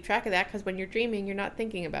really keep track of that, because when you're dreaming, you're not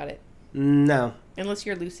thinking about it. No. Unless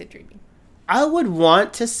you're lucid dreaming. I would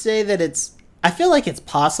want to say that it's... I feel like it's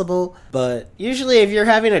possible, but usually if you're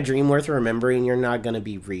having a dream worth remembering, you're not going to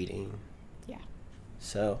be reading. Yeah.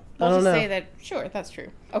 So, I don't know. I'll just say that, sure, that's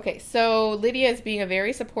true. Okay, so Lydia is being a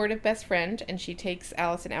very supportive best friend, and she takes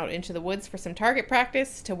Allison out into the woods for some target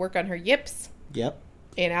practice to work on her yips. Yep.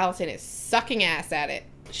 And Allison is sucking ass at it.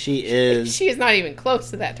 She is. She is not even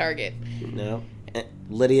close to that target. No.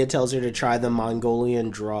 Lydia tells her to try the Mongolian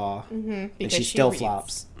draw, and she still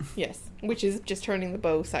flops. Yes, which is just turning the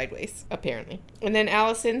bow sideways, apparently. And then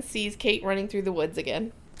Allison sees Kate running through the woods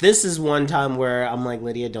again. This is one time where I'm like,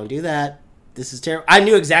 Lydia, don't do that. This is terrible. I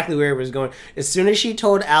knew exactly where it was going. As soon as she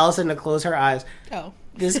told Allison to close her eyes,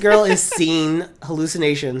 this girl is seeing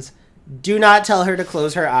hallucinations. Do not tell her to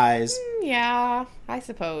close her eyes. Yeah, I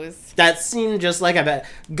suppose. That seemed just like a bad...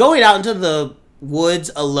 Going out into the woods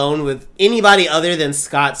alone with anybody other than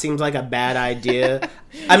Scott seems like a bad idea.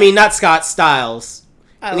 I mean, not Scott, Styles.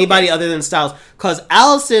 Anybody other than Styles. Because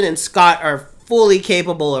Allison and Scott are fully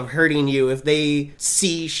capable of hurting you if they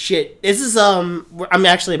see shit. This is, I'm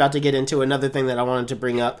actually about to get into another thing that I wanted to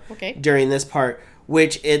bring up during this part,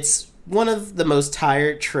 which it's one of the most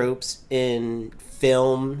tired tropes in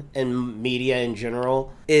film and media in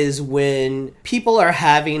general is when people are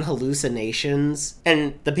having hallucinations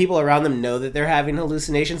and the people around them know that they're having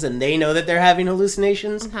hallucinations and they know that they're having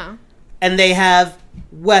hallucinations and they have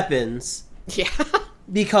weapons. Yeah.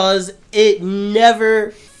 Because it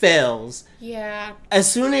never fails. Yeah.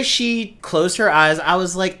 As soon as she closed her eyes, I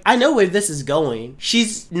was like, I know where this is going.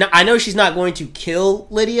 I know she's not going to kill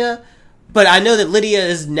Lydia, but I know that Lydia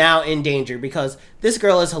is now in danger because this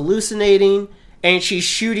girl is hallucinating and she's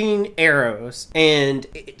shooting arrows. And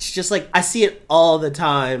it's just like, I see it all the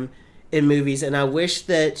time in movies, and I wish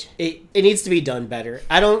that it needs to be done better.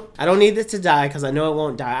 I don't need this to die because I know it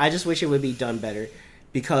won't die. I just wish it would be done better.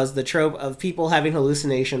 Because the trope of people having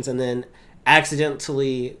hallucinations and then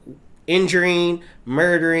accidentally injuring,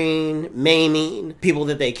 murdering, maiming people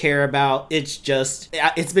that they care about, it's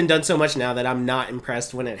been done so much now that I'm not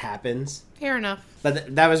impressed when it happens. Fair enough.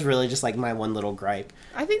 But that was really just like my one little gripe.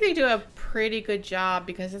 I think they do a pretty good job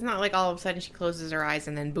because it's not like all of a sudden she closes her eyes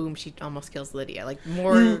and then boom, she almost kills Lydia. Like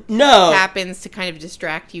more happens to kind of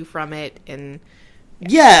distract you from it. And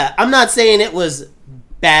yeah, I'm not saying it was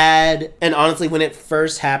bad, and honestly when it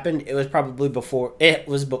first happened it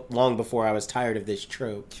was long before I was tired of this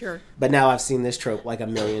trope. Sure. But now I've seen this trope like a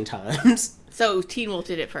million times. So Teen Wolf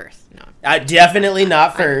did it first. No, definitely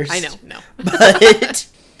not first. I know, no. But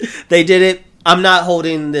they did it. I'm not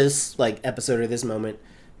holding this like episode or this moment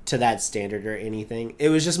to that standard or anything. It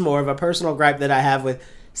was just more of a personal gripe that I have with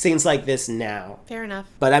scenes like this now. Fair enough.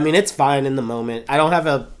 But I mean, it's fine in the moment. I don't have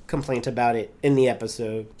a complaint about it in the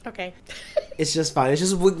episode. Okay. It's just fine. It's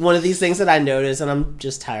just one of these things that I notice, and I'm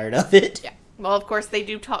just tired of it. Yeah. Well, of course, they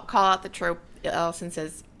do call out the trope. Allison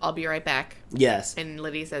says, "I'll be right back." Yes. And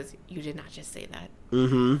Lydia says, "You did not just say that."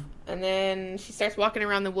 Mm-hmm. And then she starts walking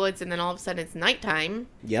around the woods, and then all of a sudden it's nighttime.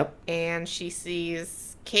 Yep. And she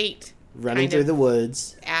sees Kate running through the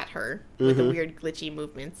woods at her with the weird glitchy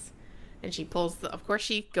movements. And she pulls of course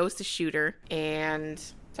she goes to shoot her, and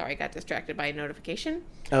sorry, I got distracted by a notification.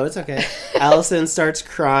 Oh, it's okay. Allison starts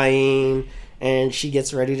crying, and she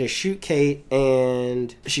gets ready to shoot Kate,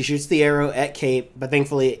 and she shoots the arrow at Kate, but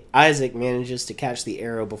thankfully Isaac manages to catch the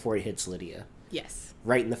arrow before it hits Lydia. Yes.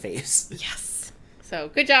 Right in the face. Yes. So,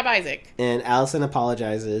 good job, Isaac. And Allison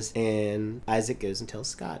apologizes, and Isaac goes and tells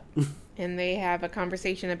Scott. And they have a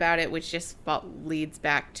conversation about it, which just leads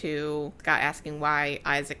back to Scott asking why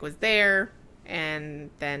Isaac was there, and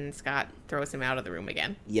then Scott throws him out of the room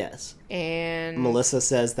again. Yes. And Melissa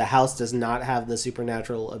says the house does not have the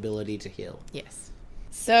supernatural ability to heal. Yes.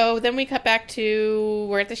 So then we cut back to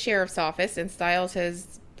we're at the sheriff's office, and Stiles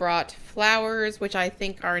has brought flowers, which I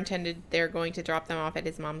think are intended, they're going to drop them off at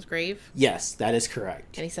his mom's grave. Yes, that is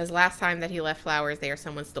correct. And he says last time that he left flowers there,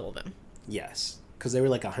 someone stole them. Yes. Because they were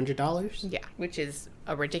like $100? Yeah, which is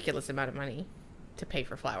a ridiculous amount of money to pay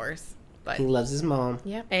for flowers. But he loves his mom.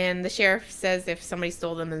 Yep. And the sheriff says if somebody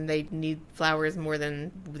stole them, then they need flowers more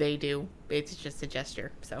than they do. It's just a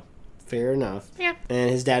gesture, so. Fair enough. Yeah. And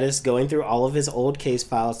his dad is going through all of his old case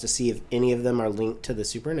files to see if any of them are linked to the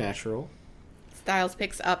supernatural. Stiles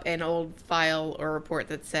picks up an old file or report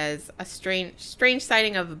that says a strange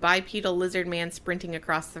sighting of a bipedal lizard man sprinting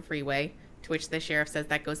across the freeway, to which the sheriff says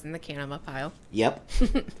that goes in the Canema file. Yep.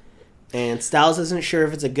 And Stiles isn't sure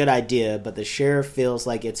if it's a good idea, but the sheriff feels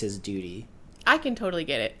like it's his duty. I can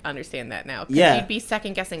totally understand that now. Yeah. You'd be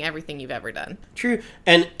second guessing everything you've ever done. True.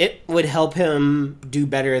 And it would help him do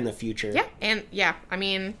better in the future. Yeah. And yeah, I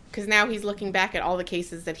mean, because now he's looking back at all the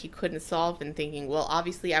cases that he couldn't solve and thinking, well,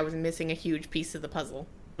 obviously I was missing a huge piece of the puzzle.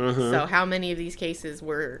 Mm-hmm. So how many of these cases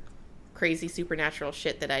were crazy supernatural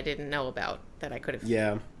shit that I didn't know about that I could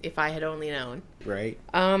have, if I had only known. Right.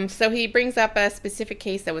 So he brings up a specific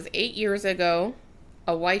case that was 8 years ago.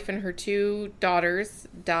 A wife and her 2 daughters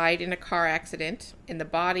died in a car accident, and the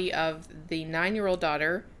body of the 9-year-old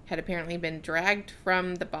daughter had apparently been dragged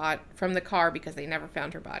from the car because they never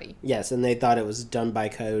found her body. Yes, and they thought it was done by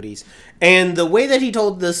coyotes. And the way that he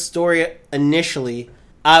told this story initially,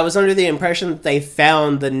 I was under the impression that they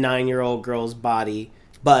found the 9-year-old girl's body,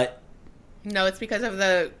 but... No, it's because of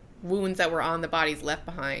the wounds that were on the bodies left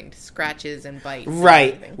behind, scratches and bites.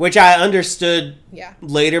 Right, and which I understood yeah.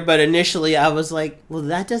 later, but initially I was like, well,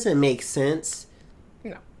 that doesn't make sense.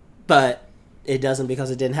 No. But it doesn't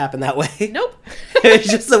because it didn't happen that way. Nope. It's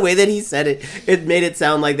just the way that he said it. It made it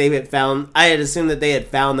sound like they had found... I had assumed that they had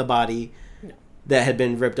found the body that had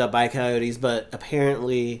been ripped up by coyotes, but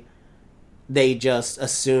apparently they just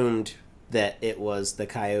assumed that it was the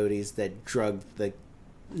coyotes that drugged the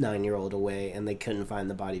 9-year-old away, and they couldn't find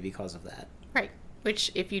the body because of that. Right.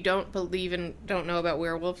 Which, if you don't believe and don't know about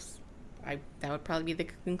werewolves, that would probably be the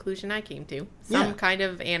conclusion I came to. Some kind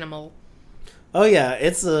of animal. Oh yeah,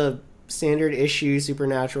 it's a standard issue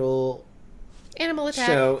supernatural Animal attack.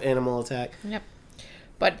 show, Animal Attack. Yep.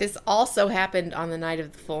 But this also happened on the night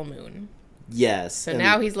of the full moon. Yes. So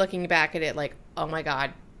now he's looking back at it like, oh my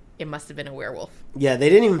god, it must have been a werewolf. Yeah, they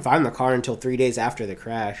didn't even find the car until 3 days after the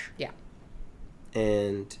crash. Yeah.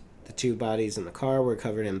 And the 2 bodies in the car were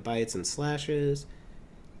covered in bites and slashes.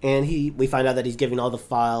 And we find out that he's giving all the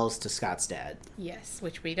files to Scott's dad. Yes,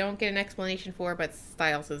 which we don't get an explanation for, but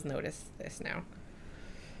Stiles has noticed this now.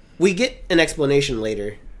 We get an explanation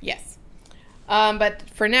later. Yes. But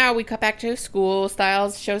for now, we cut back to school.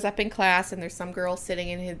 Stiles shows up in class, and there's some girl sitting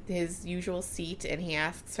in his usual seat, and he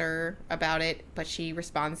asks her about it, but she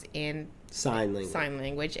responds in Sign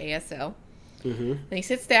language, ASL. Mm-hmm. And he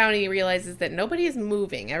sits down, and he realizes that nobody is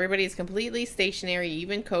moving. Everybody is completely stationary,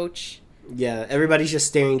 even Coach. Yeah, everybody's just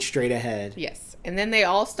staring straight ahead. Yes. And then they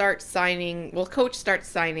all start signing. Well, Coach starts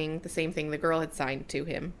signing the same thing the girl had signed to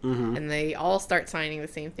him. Mm-hmm. And they all start signing the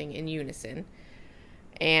same thing in unison.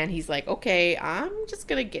 And he's like, okay, I'm just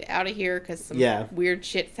going to get out of here because some weird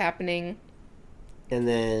shit's happening. And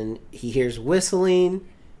then he hears whistling,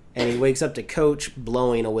 and he wakes up to Coach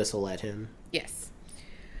blowing a whistle at him. Yes.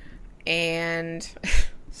 And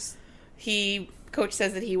Coach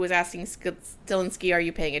says that he was asking Stilinski, are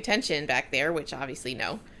you paying attention back there? Which obviously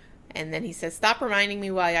no. And then he says, stop reminding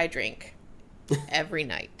me why I drink every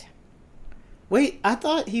night. Wait, I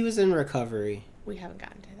thought he was in recovery. We haven't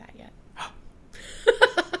gotten to that yet.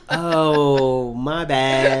 Oh, my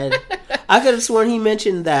bad. I could have sworn he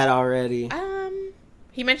mentioned that already.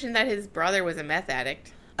 He mentioned that his brother was a meth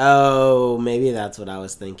addict. Oh, maybe that's what I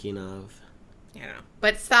was thinking of. I don't know.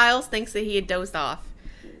 But Stiles thinks that he had dozed off.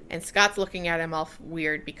 And Scott's looking at him all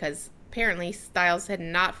weird because apparently Stiles had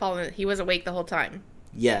not fallen. He was awake the whole time.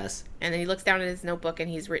 Yes. And then he looks down at his notebook and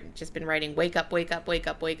he's just been writing, wake up, wake up, wake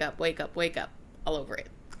up, wake up, wake up, wake up, all over it.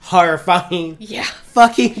 Horrifying. Yeah.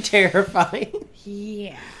 Fucking terrifying.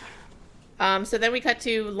 Yeah. So then we cut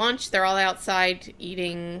to lunch. They're all outside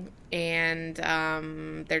eating, and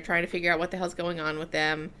they're trying to figure out what the hell's going on with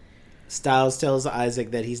them. Stiles tells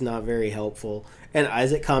Isaac that he's not very helpful, and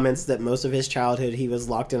Isaac comments that most of his childhood he was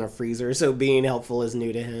locked in a freezer, so being helpful is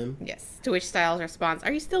new to him. Yes. To which Stiles responds,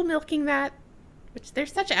 "Are you still milking that?" Which they're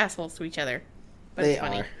such assholes to each other. But They it's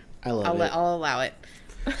funny. are. I love it. I'll allow it.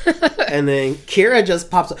 And then Kira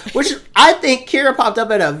just pops up, which I think Kira popped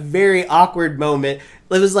up at a very awkward moment.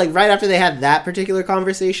 It was like right after they had that particular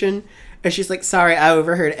conversation, and she's like, "Sorry, I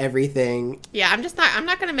overheard everything." Yeah, I'm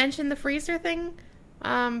not going to mention the freezer thing,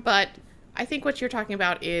 but I think what you're talking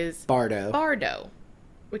about is Bardo. Bardo,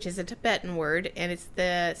 which is a Tibetan word, and it's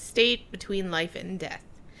the state between life and death.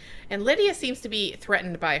 And Lydia seems to be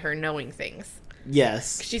threatened by her knowing things.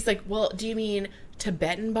 Yes. She's like, well, do you mean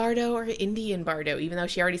Tibetan Bardo or Indian Bardo? Even though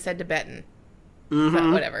she already said Tibetan.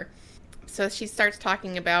 But whatever. So she starts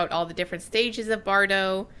talking about all the different stages of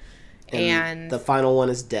Bardo. And the final one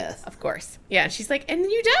is death. of course. Yeah, and she's like, and then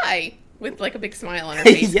you die. With like a big smile on her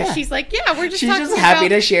face. Yeah. She's like, yeah, we're just She's talking just happy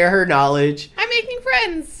about to share her knowledge. I'm making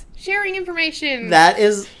friends. Sharing information.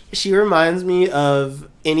 She reminds me of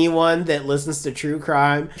anyone that listens to true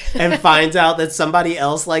crime and finds out that somebody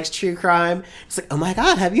else likes true crime. It's like, oh my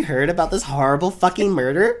god, have you heard about this horrible fucking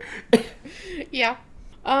murder? Yeah.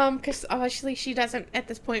 Because obviously she doesn't at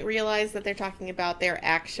this point realize that they're talking about their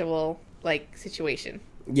actual, like, situation.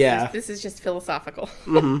 Yeah. This is just philosophical.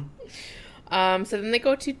 Mm-hmm. So then they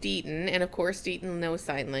go to Deaton, and of course Deaton knows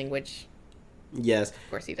sign language. Yes. Of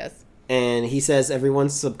course he does. And he says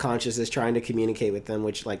everyone's subconscious is trying to communicate with them,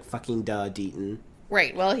 which, like, fucking duh, Deaton.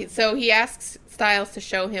 Right. Well, so he asks Stiles to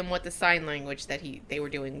show him what the sign language that they were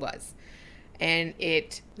doing was. And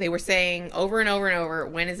they were saying over and over and over,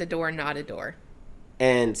 when is a door not a door?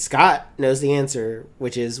 And Scott knows the answer,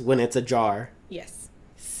 which is when it's ajar. Yes.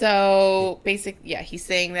 So, he's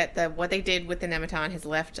saying that what they did with the Nemeton has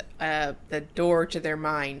left the door to their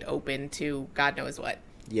mind open to God knows what.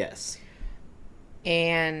 Yes.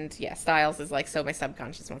 And, yeah, Stiles is like, so my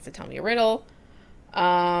subconscious wants to tell me a riddle.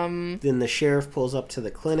 Then the sheriff pulls up to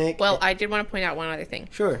the clinic. Well, I did want to point out one other thing.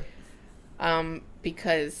 Sure.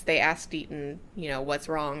 Because they asked Deaton, what's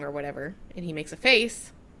wrong or whatever, and he makes a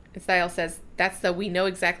face. And Stiles says, that's the we know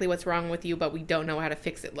exactly what's wrong with you, but we don't know how to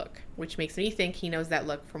fix it look. Which makes me think he knows that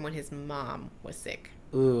look from when his mom was sick.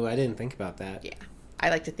 Ooh, I didn't think about that. Yeah. I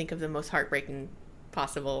like to think of the most heartbreaking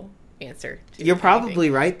possible answer. You're probably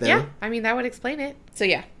right, though. Yeah, I mean, that would explain it. So,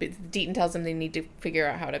 yeah, Deaton tells them they need to figure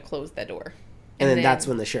out how to close that door. And then that's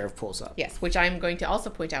when the sheriff pulls up. Yes, which I'm going to also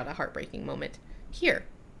point out a heartbreaking moment here.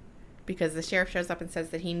 Because the sheriff shows up and says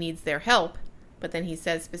that he needs their help, but then he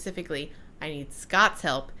says specifically, I need Scott's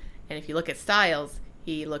help. And if you look at Stiles,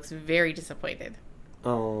 he looks very disappointed.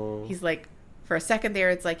 Oh. He's like, for a second there,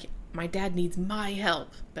 it's like, my dad needs my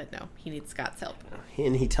help. But no, he needs Scott's help.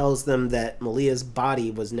 And he tells them that Malia's body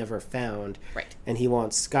was never found. Right. And he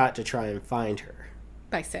wants Scott to try and find her.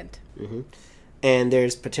 By scent. Mm-hmm. And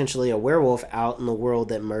there's potentially a werewolf out in the world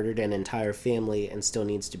that murdered an entire family and still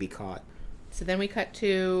needs to be caught. So then we cut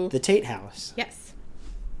to the Tate house. Yes.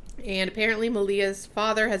 And apparently Malia's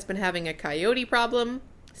father has been having a coyote problem.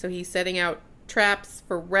 So he's setting out traps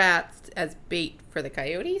for rats as bait for the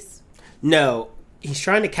coyotes? No, he's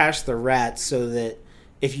trying to catch the rats so that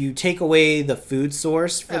if you take away the food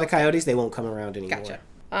source for the coyotes, they won't come around anymore.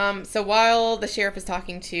 Gotcha. So while the sheriff is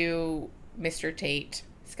talking to Mr. Tate,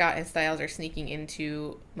 Scott and Stiles are sneaking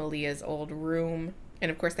into Malia's old room. And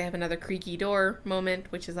of course they have another creaky door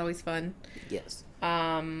moment, which is always fun. Yes.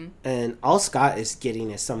 And all Scott is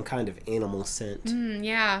getting is some kind of animal scent.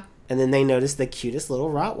 Yeah. And then they notice the cutest little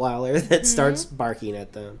Rottweiler that starts barking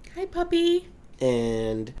at them. Hi, puppy.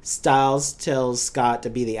 And Stiles tells Scott to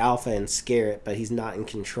be the alpha and scare it, but he's not in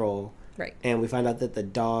control. Right. And we find out that the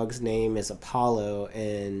dog's name is Apollo,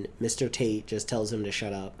 and Mr. Tate just tells him to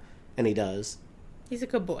shut up. And he does. He's a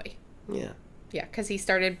good boy. Yeah. Yeah, because he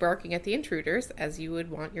started barking at the intruders, as you would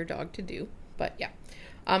want your dog to do. But yeah.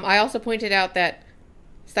 I also pointed out that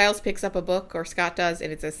Stiles picks up a book, or Scott does,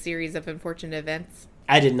 and it's a series of unfortunate events.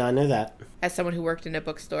 I did not know that. As someone who worked in a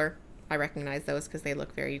bookstore, I recognize those because they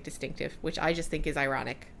look very distinctive, which I just think is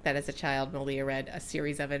ironic that as a child, Malia read a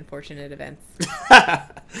series of unfortunate events.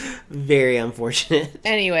 Very unfortunate.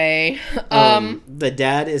 Anyway, the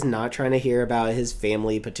dad is not trying to hear about his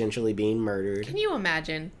family potentially being murdered. Can you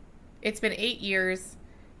imagine? It's been 8 years.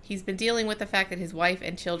 He's been dealing with the fact that his wife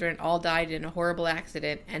and children all died in a horrible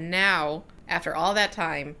accident. And now, after all that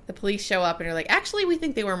time, the police show up and are like, actually, we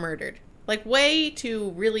think they were murdered. Like, way to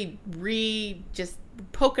really just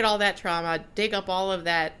poke at all that trauma, dig up all of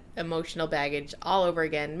that emotional baggage all over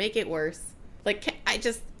again, make it worse. Like,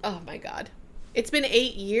 oh my God. It's been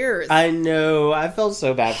 8 years. I know. I felt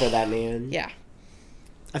so bad for that man. Yeah.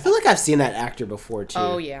 I feel like I've seen that actor before, too.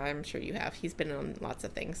 Oh, yeah, I'm sure you have. He's been on lots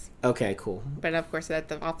of things. Okay, cool. But, of course,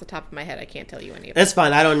 off the top of my head, I can't tell you any of That's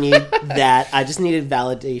fine. I don't need that. I just needed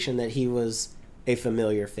validation that he was a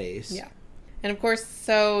familiar face. Yeah. And, of course,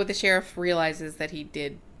 so the sheriff realizes that he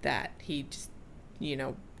did that. He just,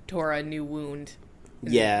 tore a new wound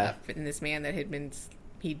in this man that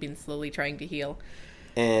he'd been slowly trying to heal.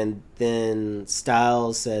 And then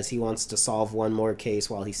Stiles says he wants to solve one more case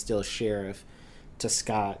while he's still sheriff to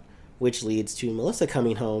Scott, which leads to Melissa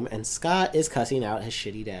coming home, and Scott is cussing out his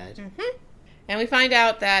shitty dad. Mm-hmm. And we find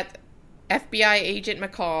out that FBI agent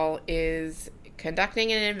McCall is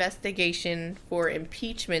conducting an investigation for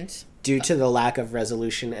impeachment due to the lack of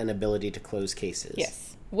resolution and ability to close cases.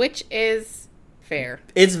 Yes, which is fair.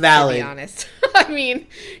 It's valid. To be honest. I mean,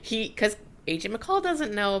 because Agent McCall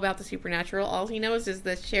doesn't know about the supernatural. All he knows is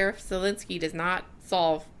that Sheriff Zielinski does not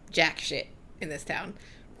solve jack shit in this town.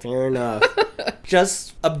 Fair enough.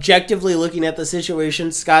 Just objectively looking at the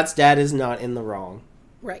situation, Scott's dad is not in the wrong.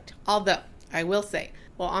 Right. Although, I will say,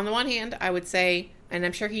 well, on the one hand, I would say, and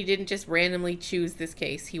I'm sure he didn't just randomly choose this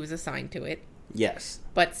case, he was assigned to it. Yes.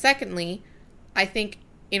 But secondly, I think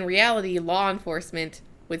in reality, law enforcement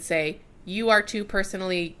would say, you are too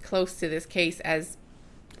personally close to this case as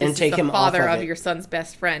and take him off of your son's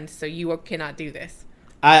best friend, so you cannot do this.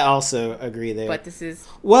 I also agree there. But this is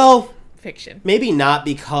fiction. Maybe not,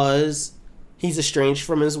 because he's estranged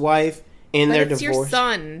from his wife and they're divorced. It's your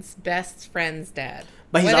son's best friend's dad.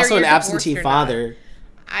 But he's also an absentee father.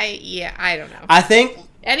 I don't know. I think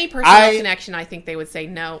any personal connection, I think they would say,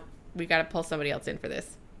 no, we got to pull somebody else in for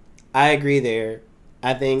this. I agree there.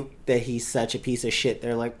 I think that he's such a piece of shit.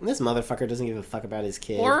 They're like, this motherfucker doesn't give a fuck about his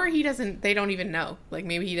kid. Or they don't even know. Like,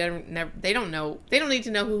 maybe they don't know. They don't need to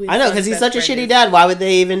know who his I know, because he's such a shitty dad. Why would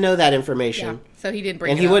they even know that information? Yeah. So he didn't bring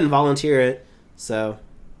it up. And he wouldn't volunteer it, so.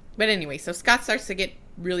 But anyway, so Scott starts to get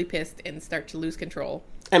really pissed and start to lose control.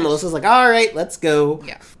 And Melissa's like, all right, let's go.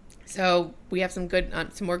 Yeah. So we have some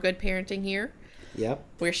more good parenting here. Yep.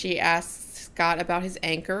 Where she asks Scott about his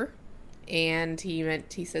anchor. And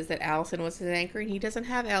he says that Allison was his anchor, and he doesn't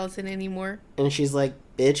have Allison anymore. And she's like,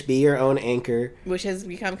 bitch, be your own anchor. Which has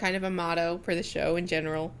become kind of a motto for the show in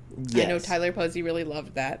general. Yes. I know Tyler Posey really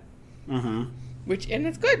loved that. Mm-hmm. And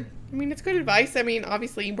it's good. I mean, it's good advice. I mean,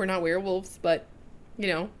 obviously, we're not werewolves, but,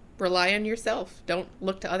 rely on yourself. Don't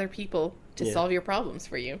look to other people to solve your problems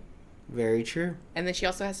for you. Very true. And then she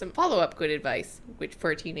also has some follow-up good advice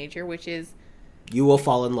for a teenager, which is, you will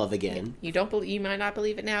fall in love again. You might not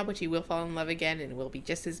believe it now, but you will fall in love again, and it will be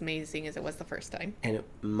just as amazing as it was the first time. And it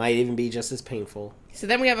might even be just as painful. So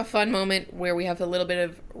then we have a fun moment where we have a little bit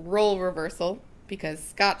of role reversal, because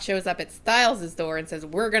Scott shows up at Stiles' door and says,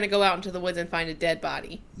 we're going to go out into the woods and find a dead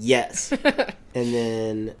body. Yes. And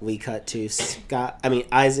then we cut to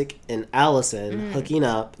Isaac and Allison hooking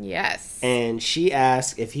up. Yes. And she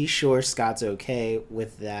asks if he's sure Scott's okay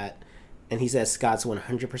with that. And he says Scott's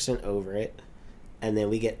 100% over it. And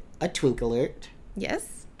then we get a twink alert.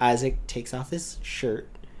 Yes. Isaac takes off his shirt.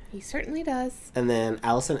 He certainly does. And then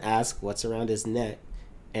Allison asks what's around his neck.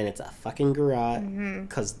 And it's a fucking garrote.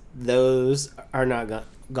 Because those are not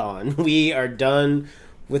gone. We are done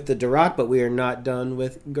with the Duroc, but we are not done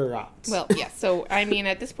with garrotes. Well, yeah. So, I mean,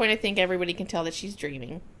 at this point, I think everybody can tell that she's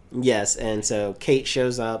dreaming. Yes. And so Kate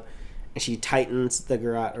shows up. And she tightens the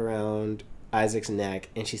garrote around Isaac's neck,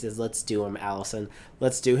 and she says, let's do him, Allison.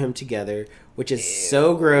 Let's do him together, which is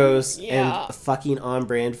so gross and fucking on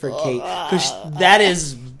brand for Kate. Because that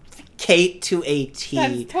is Kate to a T.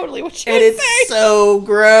 That's totally what she would say. And it's so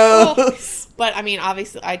gross. But, I mean,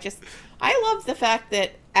 obviously, I love the fact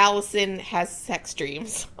that Allison has sex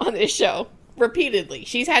dreams on this show. Repeatedly.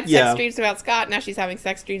 She's had sex dreams about Scott, now she's having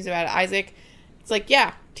sex dreams about Isaac. It's like,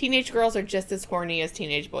 teenage girls are just as horny as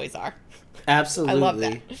teenage boys are. Absolutely. I love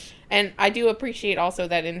that. And I do appreciate also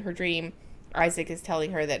that in her dream, Isaac is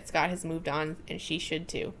telling her that Scott has moved on, and she should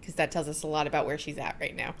too, because that tells us a lot about where she's at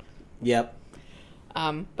right now. Yep.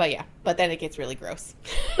 But then it gets really gross.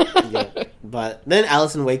 But then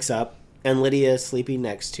Allison wakes up, and Lydia is sleeping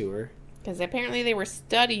next to her. Because apparently they were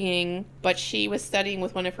studying, but she was studying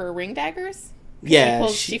with one of her ring daggers. Yeah.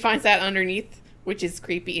 She finds that underneath, which is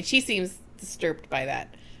creepy. And she seems disturbed by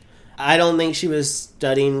that. I don't think she was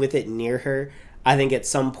studying with it near her. I think at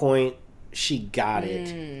some point she got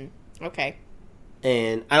it. Okay.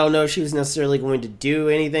 And I don't know if she was necessarily going to do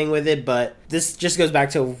anything with it, but this just goes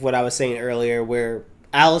back to what I was saying earlier, where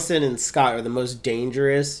Allison and Scott are the most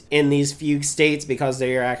dangerous in these fugue states because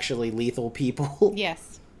they are actually lethal people.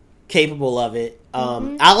 Yes. Capable of it.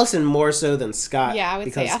 Allison more so than Scott. Yeah, I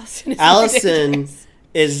would say Allison is Allison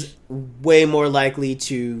is way more likely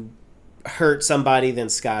to hurt somebody than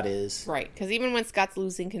Scott is. Right, because even when Scott's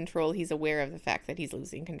losing control, he's aware of the fact that he's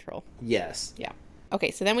losing control. Yes. Yeah.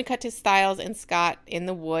 Okay, so then we cut to Stiles and Scott in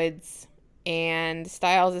the woods, and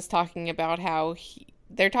Stiles is talking about how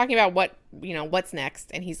they're talking about what's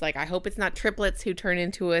next, and he's like, I hope it's not triplets who turn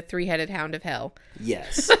into a 3-headed hound of hell.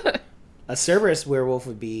 Yes. A Cerberus werewolf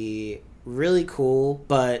would be really cool,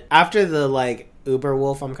 but after the, Uber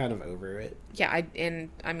wolf, I'm kind of over it. Yeah,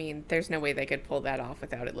 I mean, there's no way they could pull that off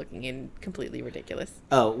without it looking completely ridiculous.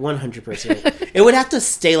 Oh, 100%. It would have to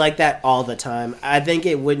stay like that all the time. I think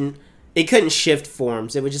it couldn't shift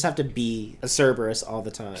forms. It would just have to be a Cerberus all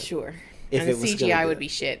the time. Sure. If and it the was CGI would be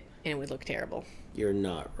shit, and it would look terrible. You're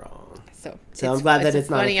not wrong. So I'm glad that it's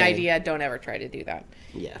not a funny thing. idea. Don't ever try to do that.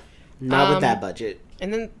 Yeah. Not with that budget.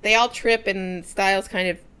 And then they all trip, and Stiles kind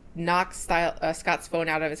of knocks Scott's phone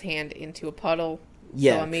out of his hand into a puddle.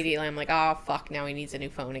 Yeah. So immediately I'm like, oh, fuck, now he needs a new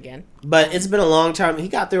phone again. But it's been a long time. He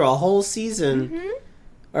got through a whole season,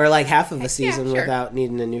 or half of a season without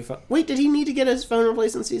needing a new phone. Wait, did he need to get his phone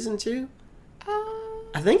replaced in season 2?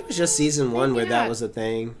 I think it was just season 1 where that was a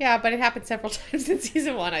thing. Yeah, but it happened several times in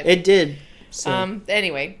season 1, I think. It did. So.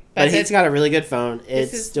 Anyway. But he's got a really good phone. It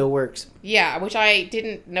still works. Yeah, which I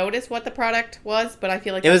didn't notice what the product was, but I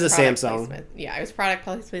feel like it was a Samsung. Placement. Yeah, it was product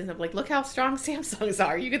placement of look how strong Samsungs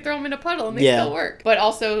are. You could throw them in a puddle and they still work. But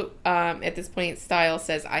also, at this point, Stiles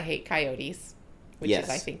says, I hate coyotes, which is,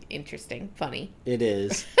 I think, interesting, funny. It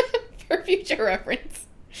is. For future reference.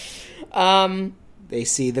 They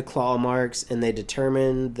see the claw marks and they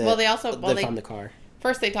determine that they found the car.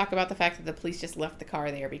 First, they talk about the fact that the police just left the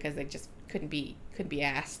car there because they just couldn't be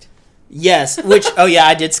asked. Yes, which,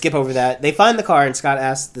 I did skip over that. They find the car, and Scott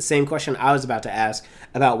asks the same question I was about to ask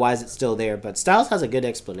about why is it still there, but Stiles has a good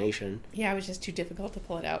explanation. Yeah, it was just too difficult to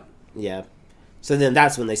pull it out. Yeah. So then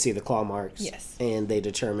that's when they see the claw marks. Yes. And they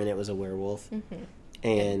determine it was a werewolf. Mm-hmm.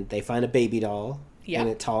 And they find a baby doll. Yeah. And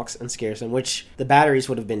it talks and scares them, which the batteries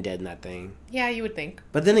would have been dead in that thing. Yeah, you would think.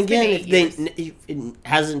 But then again, if it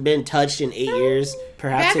hasn't been touched in 8 years,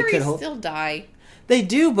 perhaps it could hold. Batteries still die. They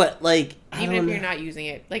do, but even if you're not using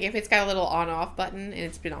it, if it's got a little on-off button and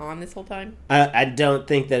it's been on this whole time. I don't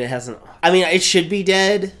think that it hasn't. I mean, it should be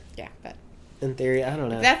dead. Yeah, but in theory, I don't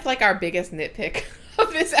know. That's our biggest nitpick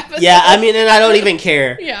of this episode. Yeah, I mean, and I don't even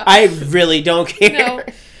care. Yeah, I really don't care. No.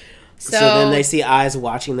 So then they see eyes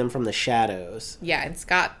watching them from the shadows. Yeah, and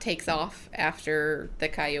Scott takes off after the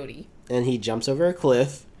coyote. And he jumps over a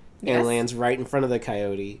cliff and lands right in front of the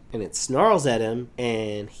coyote. And it snarls at him,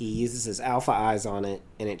 and he uses his alpha eyes on it,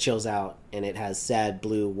 and it chills out, and it has sad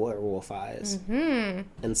blue werewolf eyes. Mm-hmm.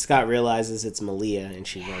 And Scott realizes it's Malia, and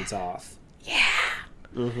she runs off. Yeah!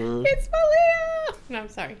 Mm-hmm. It's Malia! No, I'm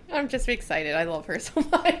sorry. I'm just excited. I love her so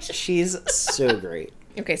much. She's so great.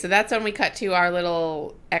 Okay, so that's when we cut to our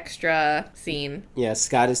little extra scene. Yeah,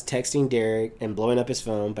 Scott is texting Derek and blowing up his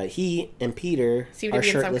phone, but he and Peter seem to be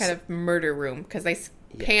in some kind of murder room because they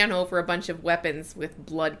pan over a bunch of weapons with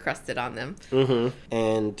blood crusted on them. Mm-hmm.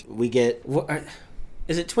 And we get...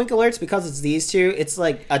 Is it twink alerts because it's these two? It's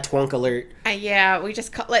like a twunk alert. Yeah, we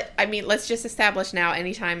just... let's just establish now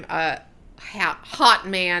anytime a hot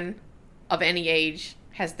man of any age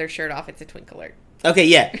has their shirt off, it's a twink alert. Okay,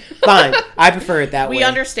 yeah, fine. I prefer it that way. We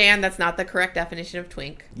understand that's not the correct definition of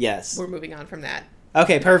twink. Yes. We're moving on from that.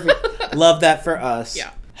 Okay, perfect. Love that for us.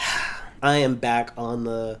 Yeah. I am back on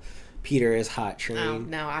the Peter is hot train. Oh,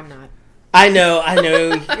 no, I'm not. I know,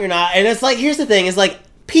 you're not. And it's here's the thing, it's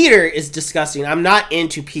Peter is disgusting. I'm not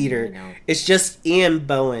into Peter. It's just Ian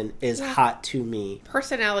Bohen is hot to me.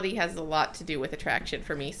 Personality has a lot to do with attraction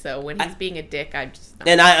for me, so when he's being a dick, I'm just not.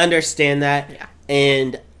 And I understand that. Yeah.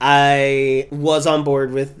 And I was on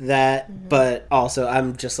board with that, but also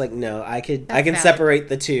I'm just no, I can valid. Separate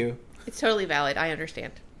the two. It's totally valid. I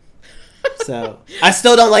understand. So, I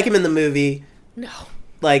still don't like him in the movie. No.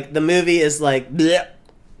 The movie is bleh,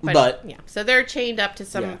 but yeah. So they're chained up to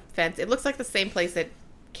some fence. It looks like the same place that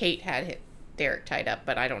Kate had Derek tied up,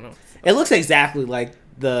 but I don't know. It looks exactly like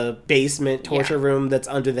the basement torture room that's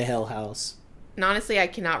under the Hill House. And honestly, I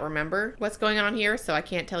cannot remember what's going on here, so I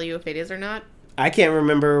can't tell you if it is or not. I can't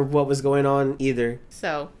remember what was going on either.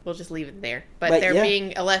 So we'll just leave it there. But they're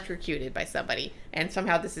being electrocuted by somebody, and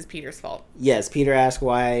somehow this is Peter's fault. Yes, Peter asks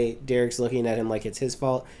why Derek's looking at him like it's his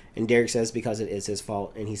fault, and Derek says because it is his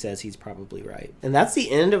fault, and he says he's probably right. And that's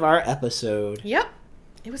the end of our episode. Yep.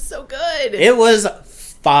 It was so good. It was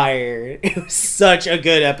fire. It was such a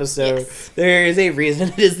good episode. Yes. There is a reason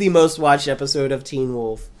it is the most watched episode of Teen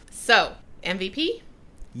Wolf. So, MVP?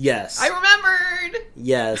 Yes. I remembered!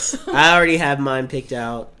 Yes. I already have mine picked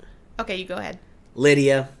out. Okay, you go ahead.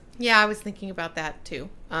 Lydia. Yeah, I was thinking about that too.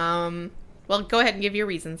 Well, go ahead and give your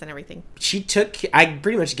reasons and everything. I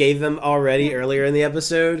pretty much gave them already earlier in the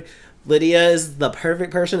episode. Lydia is the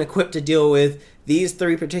perfect person equipped to deal with these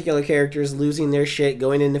three particular characters losing their shit,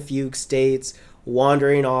 going into fugue states,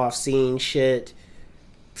 wandering off, seeing shit.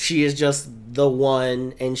 She is just the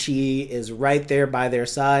one, and she is right there by their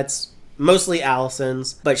sides. Mostly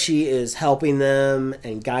Allison's, but she is helping them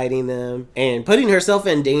and guiding them and putting herself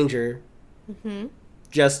in danger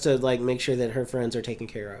just to like make sure that her friends are taken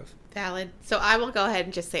care of. Valid. So I will go ahead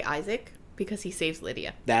and just say Isaac because he saves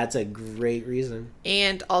Lydia. That's a great reason.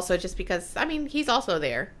 And also just because, I mean, he's also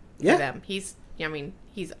there for them. He's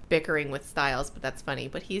bickering with Styles, but that's funny.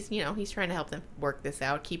 But he's trying to help them work this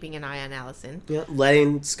out, keeping an eye on Allison. Yeah,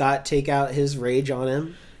 letting Scott take out his rage on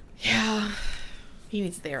him. Yeah. He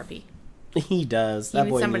needs therapy. He does. That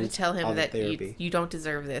boy somebody to tell him that you don't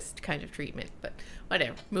deserve this kind of treatment. But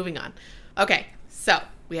whatever. Moving on. Okay. So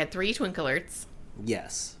we had 3 Twink alerts.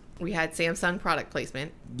 Yes. We had Samsung product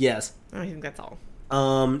placement. Yes. I think that's all.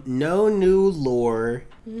 No new lore.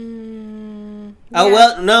 Yeah. Oh,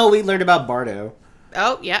 well, no, we learned about Bardo.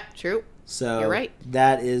 Oh, yeah, true. So you're right.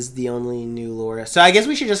 That is the only new lore. So I guess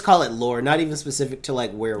we should just call it lore, not even specific to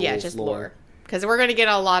like werewolf lore. Yeah, just lore. Because we're going to get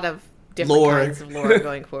a lot of different kinds of lore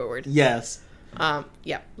going forward. Yes.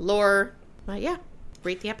 Yeah, lore. Yeah,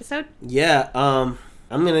 rate the episode. Yeah, I'm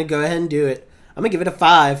going to go ahead and do it. I'm going to give it a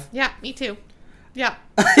 5. Yeah, me too. Yeah.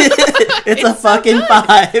 it's a fucking so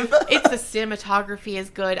 5. It's the cinematography is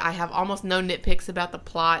good. I have almost no nitpicks about the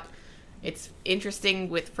plot. It's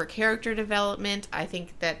interesting for character development. I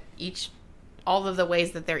think that all of the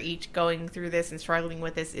ways that they're each going through this and struggling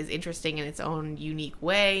with this is interesting in its own unique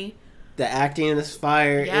way. The acting in this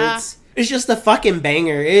fire, it's just a fucking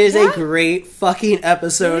banger. It is a great fucking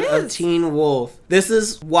episode of Teen Wolf. This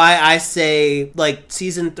is why I say, like,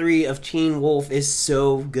 season 3 of Teen Wolf is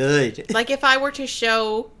so good. Like, if I were to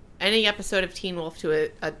show any episode of Teen Wolf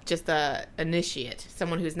to a initiate,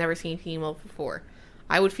 someone who's never seen Teen Wolf before,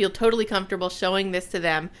 I would feel totally comfortable showing this to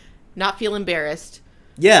them, not feel embarrassed.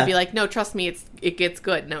 Yeah. Be like, no, trust me, it gets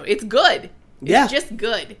good. No, it's good. It's just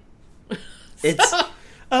good. It's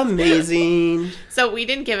amazing. So we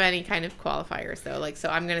didn't give any kind of qualifiers though. Like, so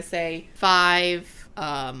I'm gonna say 5.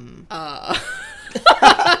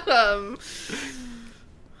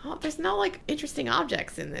 There's no like interesting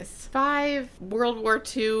objects in this. 5 World War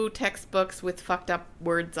II textbooks with fucked up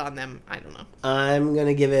words on them. I don't know. I'm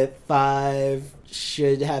gonna give it 5.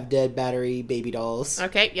 Should have dead battery baby dolls.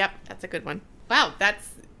 Okay. Yep. That's a good one. Wow. That's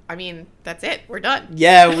it. We're done.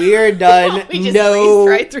 Yeah, we are done. We just breezed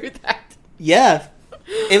right through that. Yeah.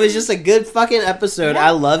 It was just a good fucking episode. Yeah. I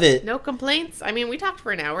love it. No complaints. I mean, we talked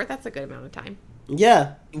for an hour. That's a good amount of time.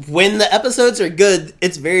 Yeah. When the episodes are good,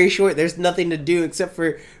 it's very short. There's nothing to do except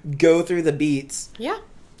for go through the beats. Yeah.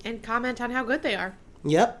 And comment on how good they are.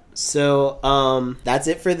 Yep. So, that's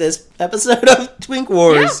it for this episode of Twink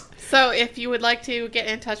Wars. Yeah. So, if you would like to get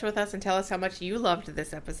in touch with us and tell us how much you loved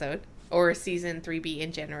this episode, or season 3B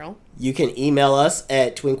in general, you can email us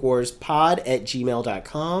at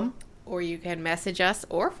twinkwarspod@gmail.com. Or you can message us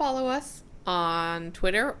or follow us on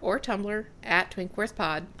Twitter or Tumblr at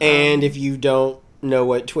TwinkWarsPod. And if you don't know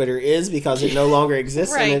what Twitter is because it no longer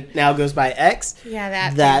exists and it now goes by X,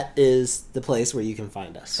 that is the place where you can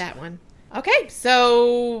find us. That one. Okay,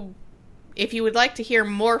 so if you would like to hear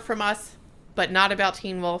more from us, but not about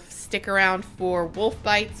Teen Wolf, stick around for Wolf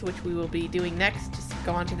Bites, which we will be doing next. Just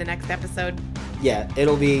go on to the next episode. Yeah,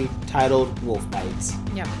 it'll be titled Wolf Bites.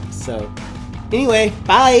 Yep. So... Anyway,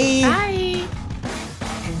 bye! Bye!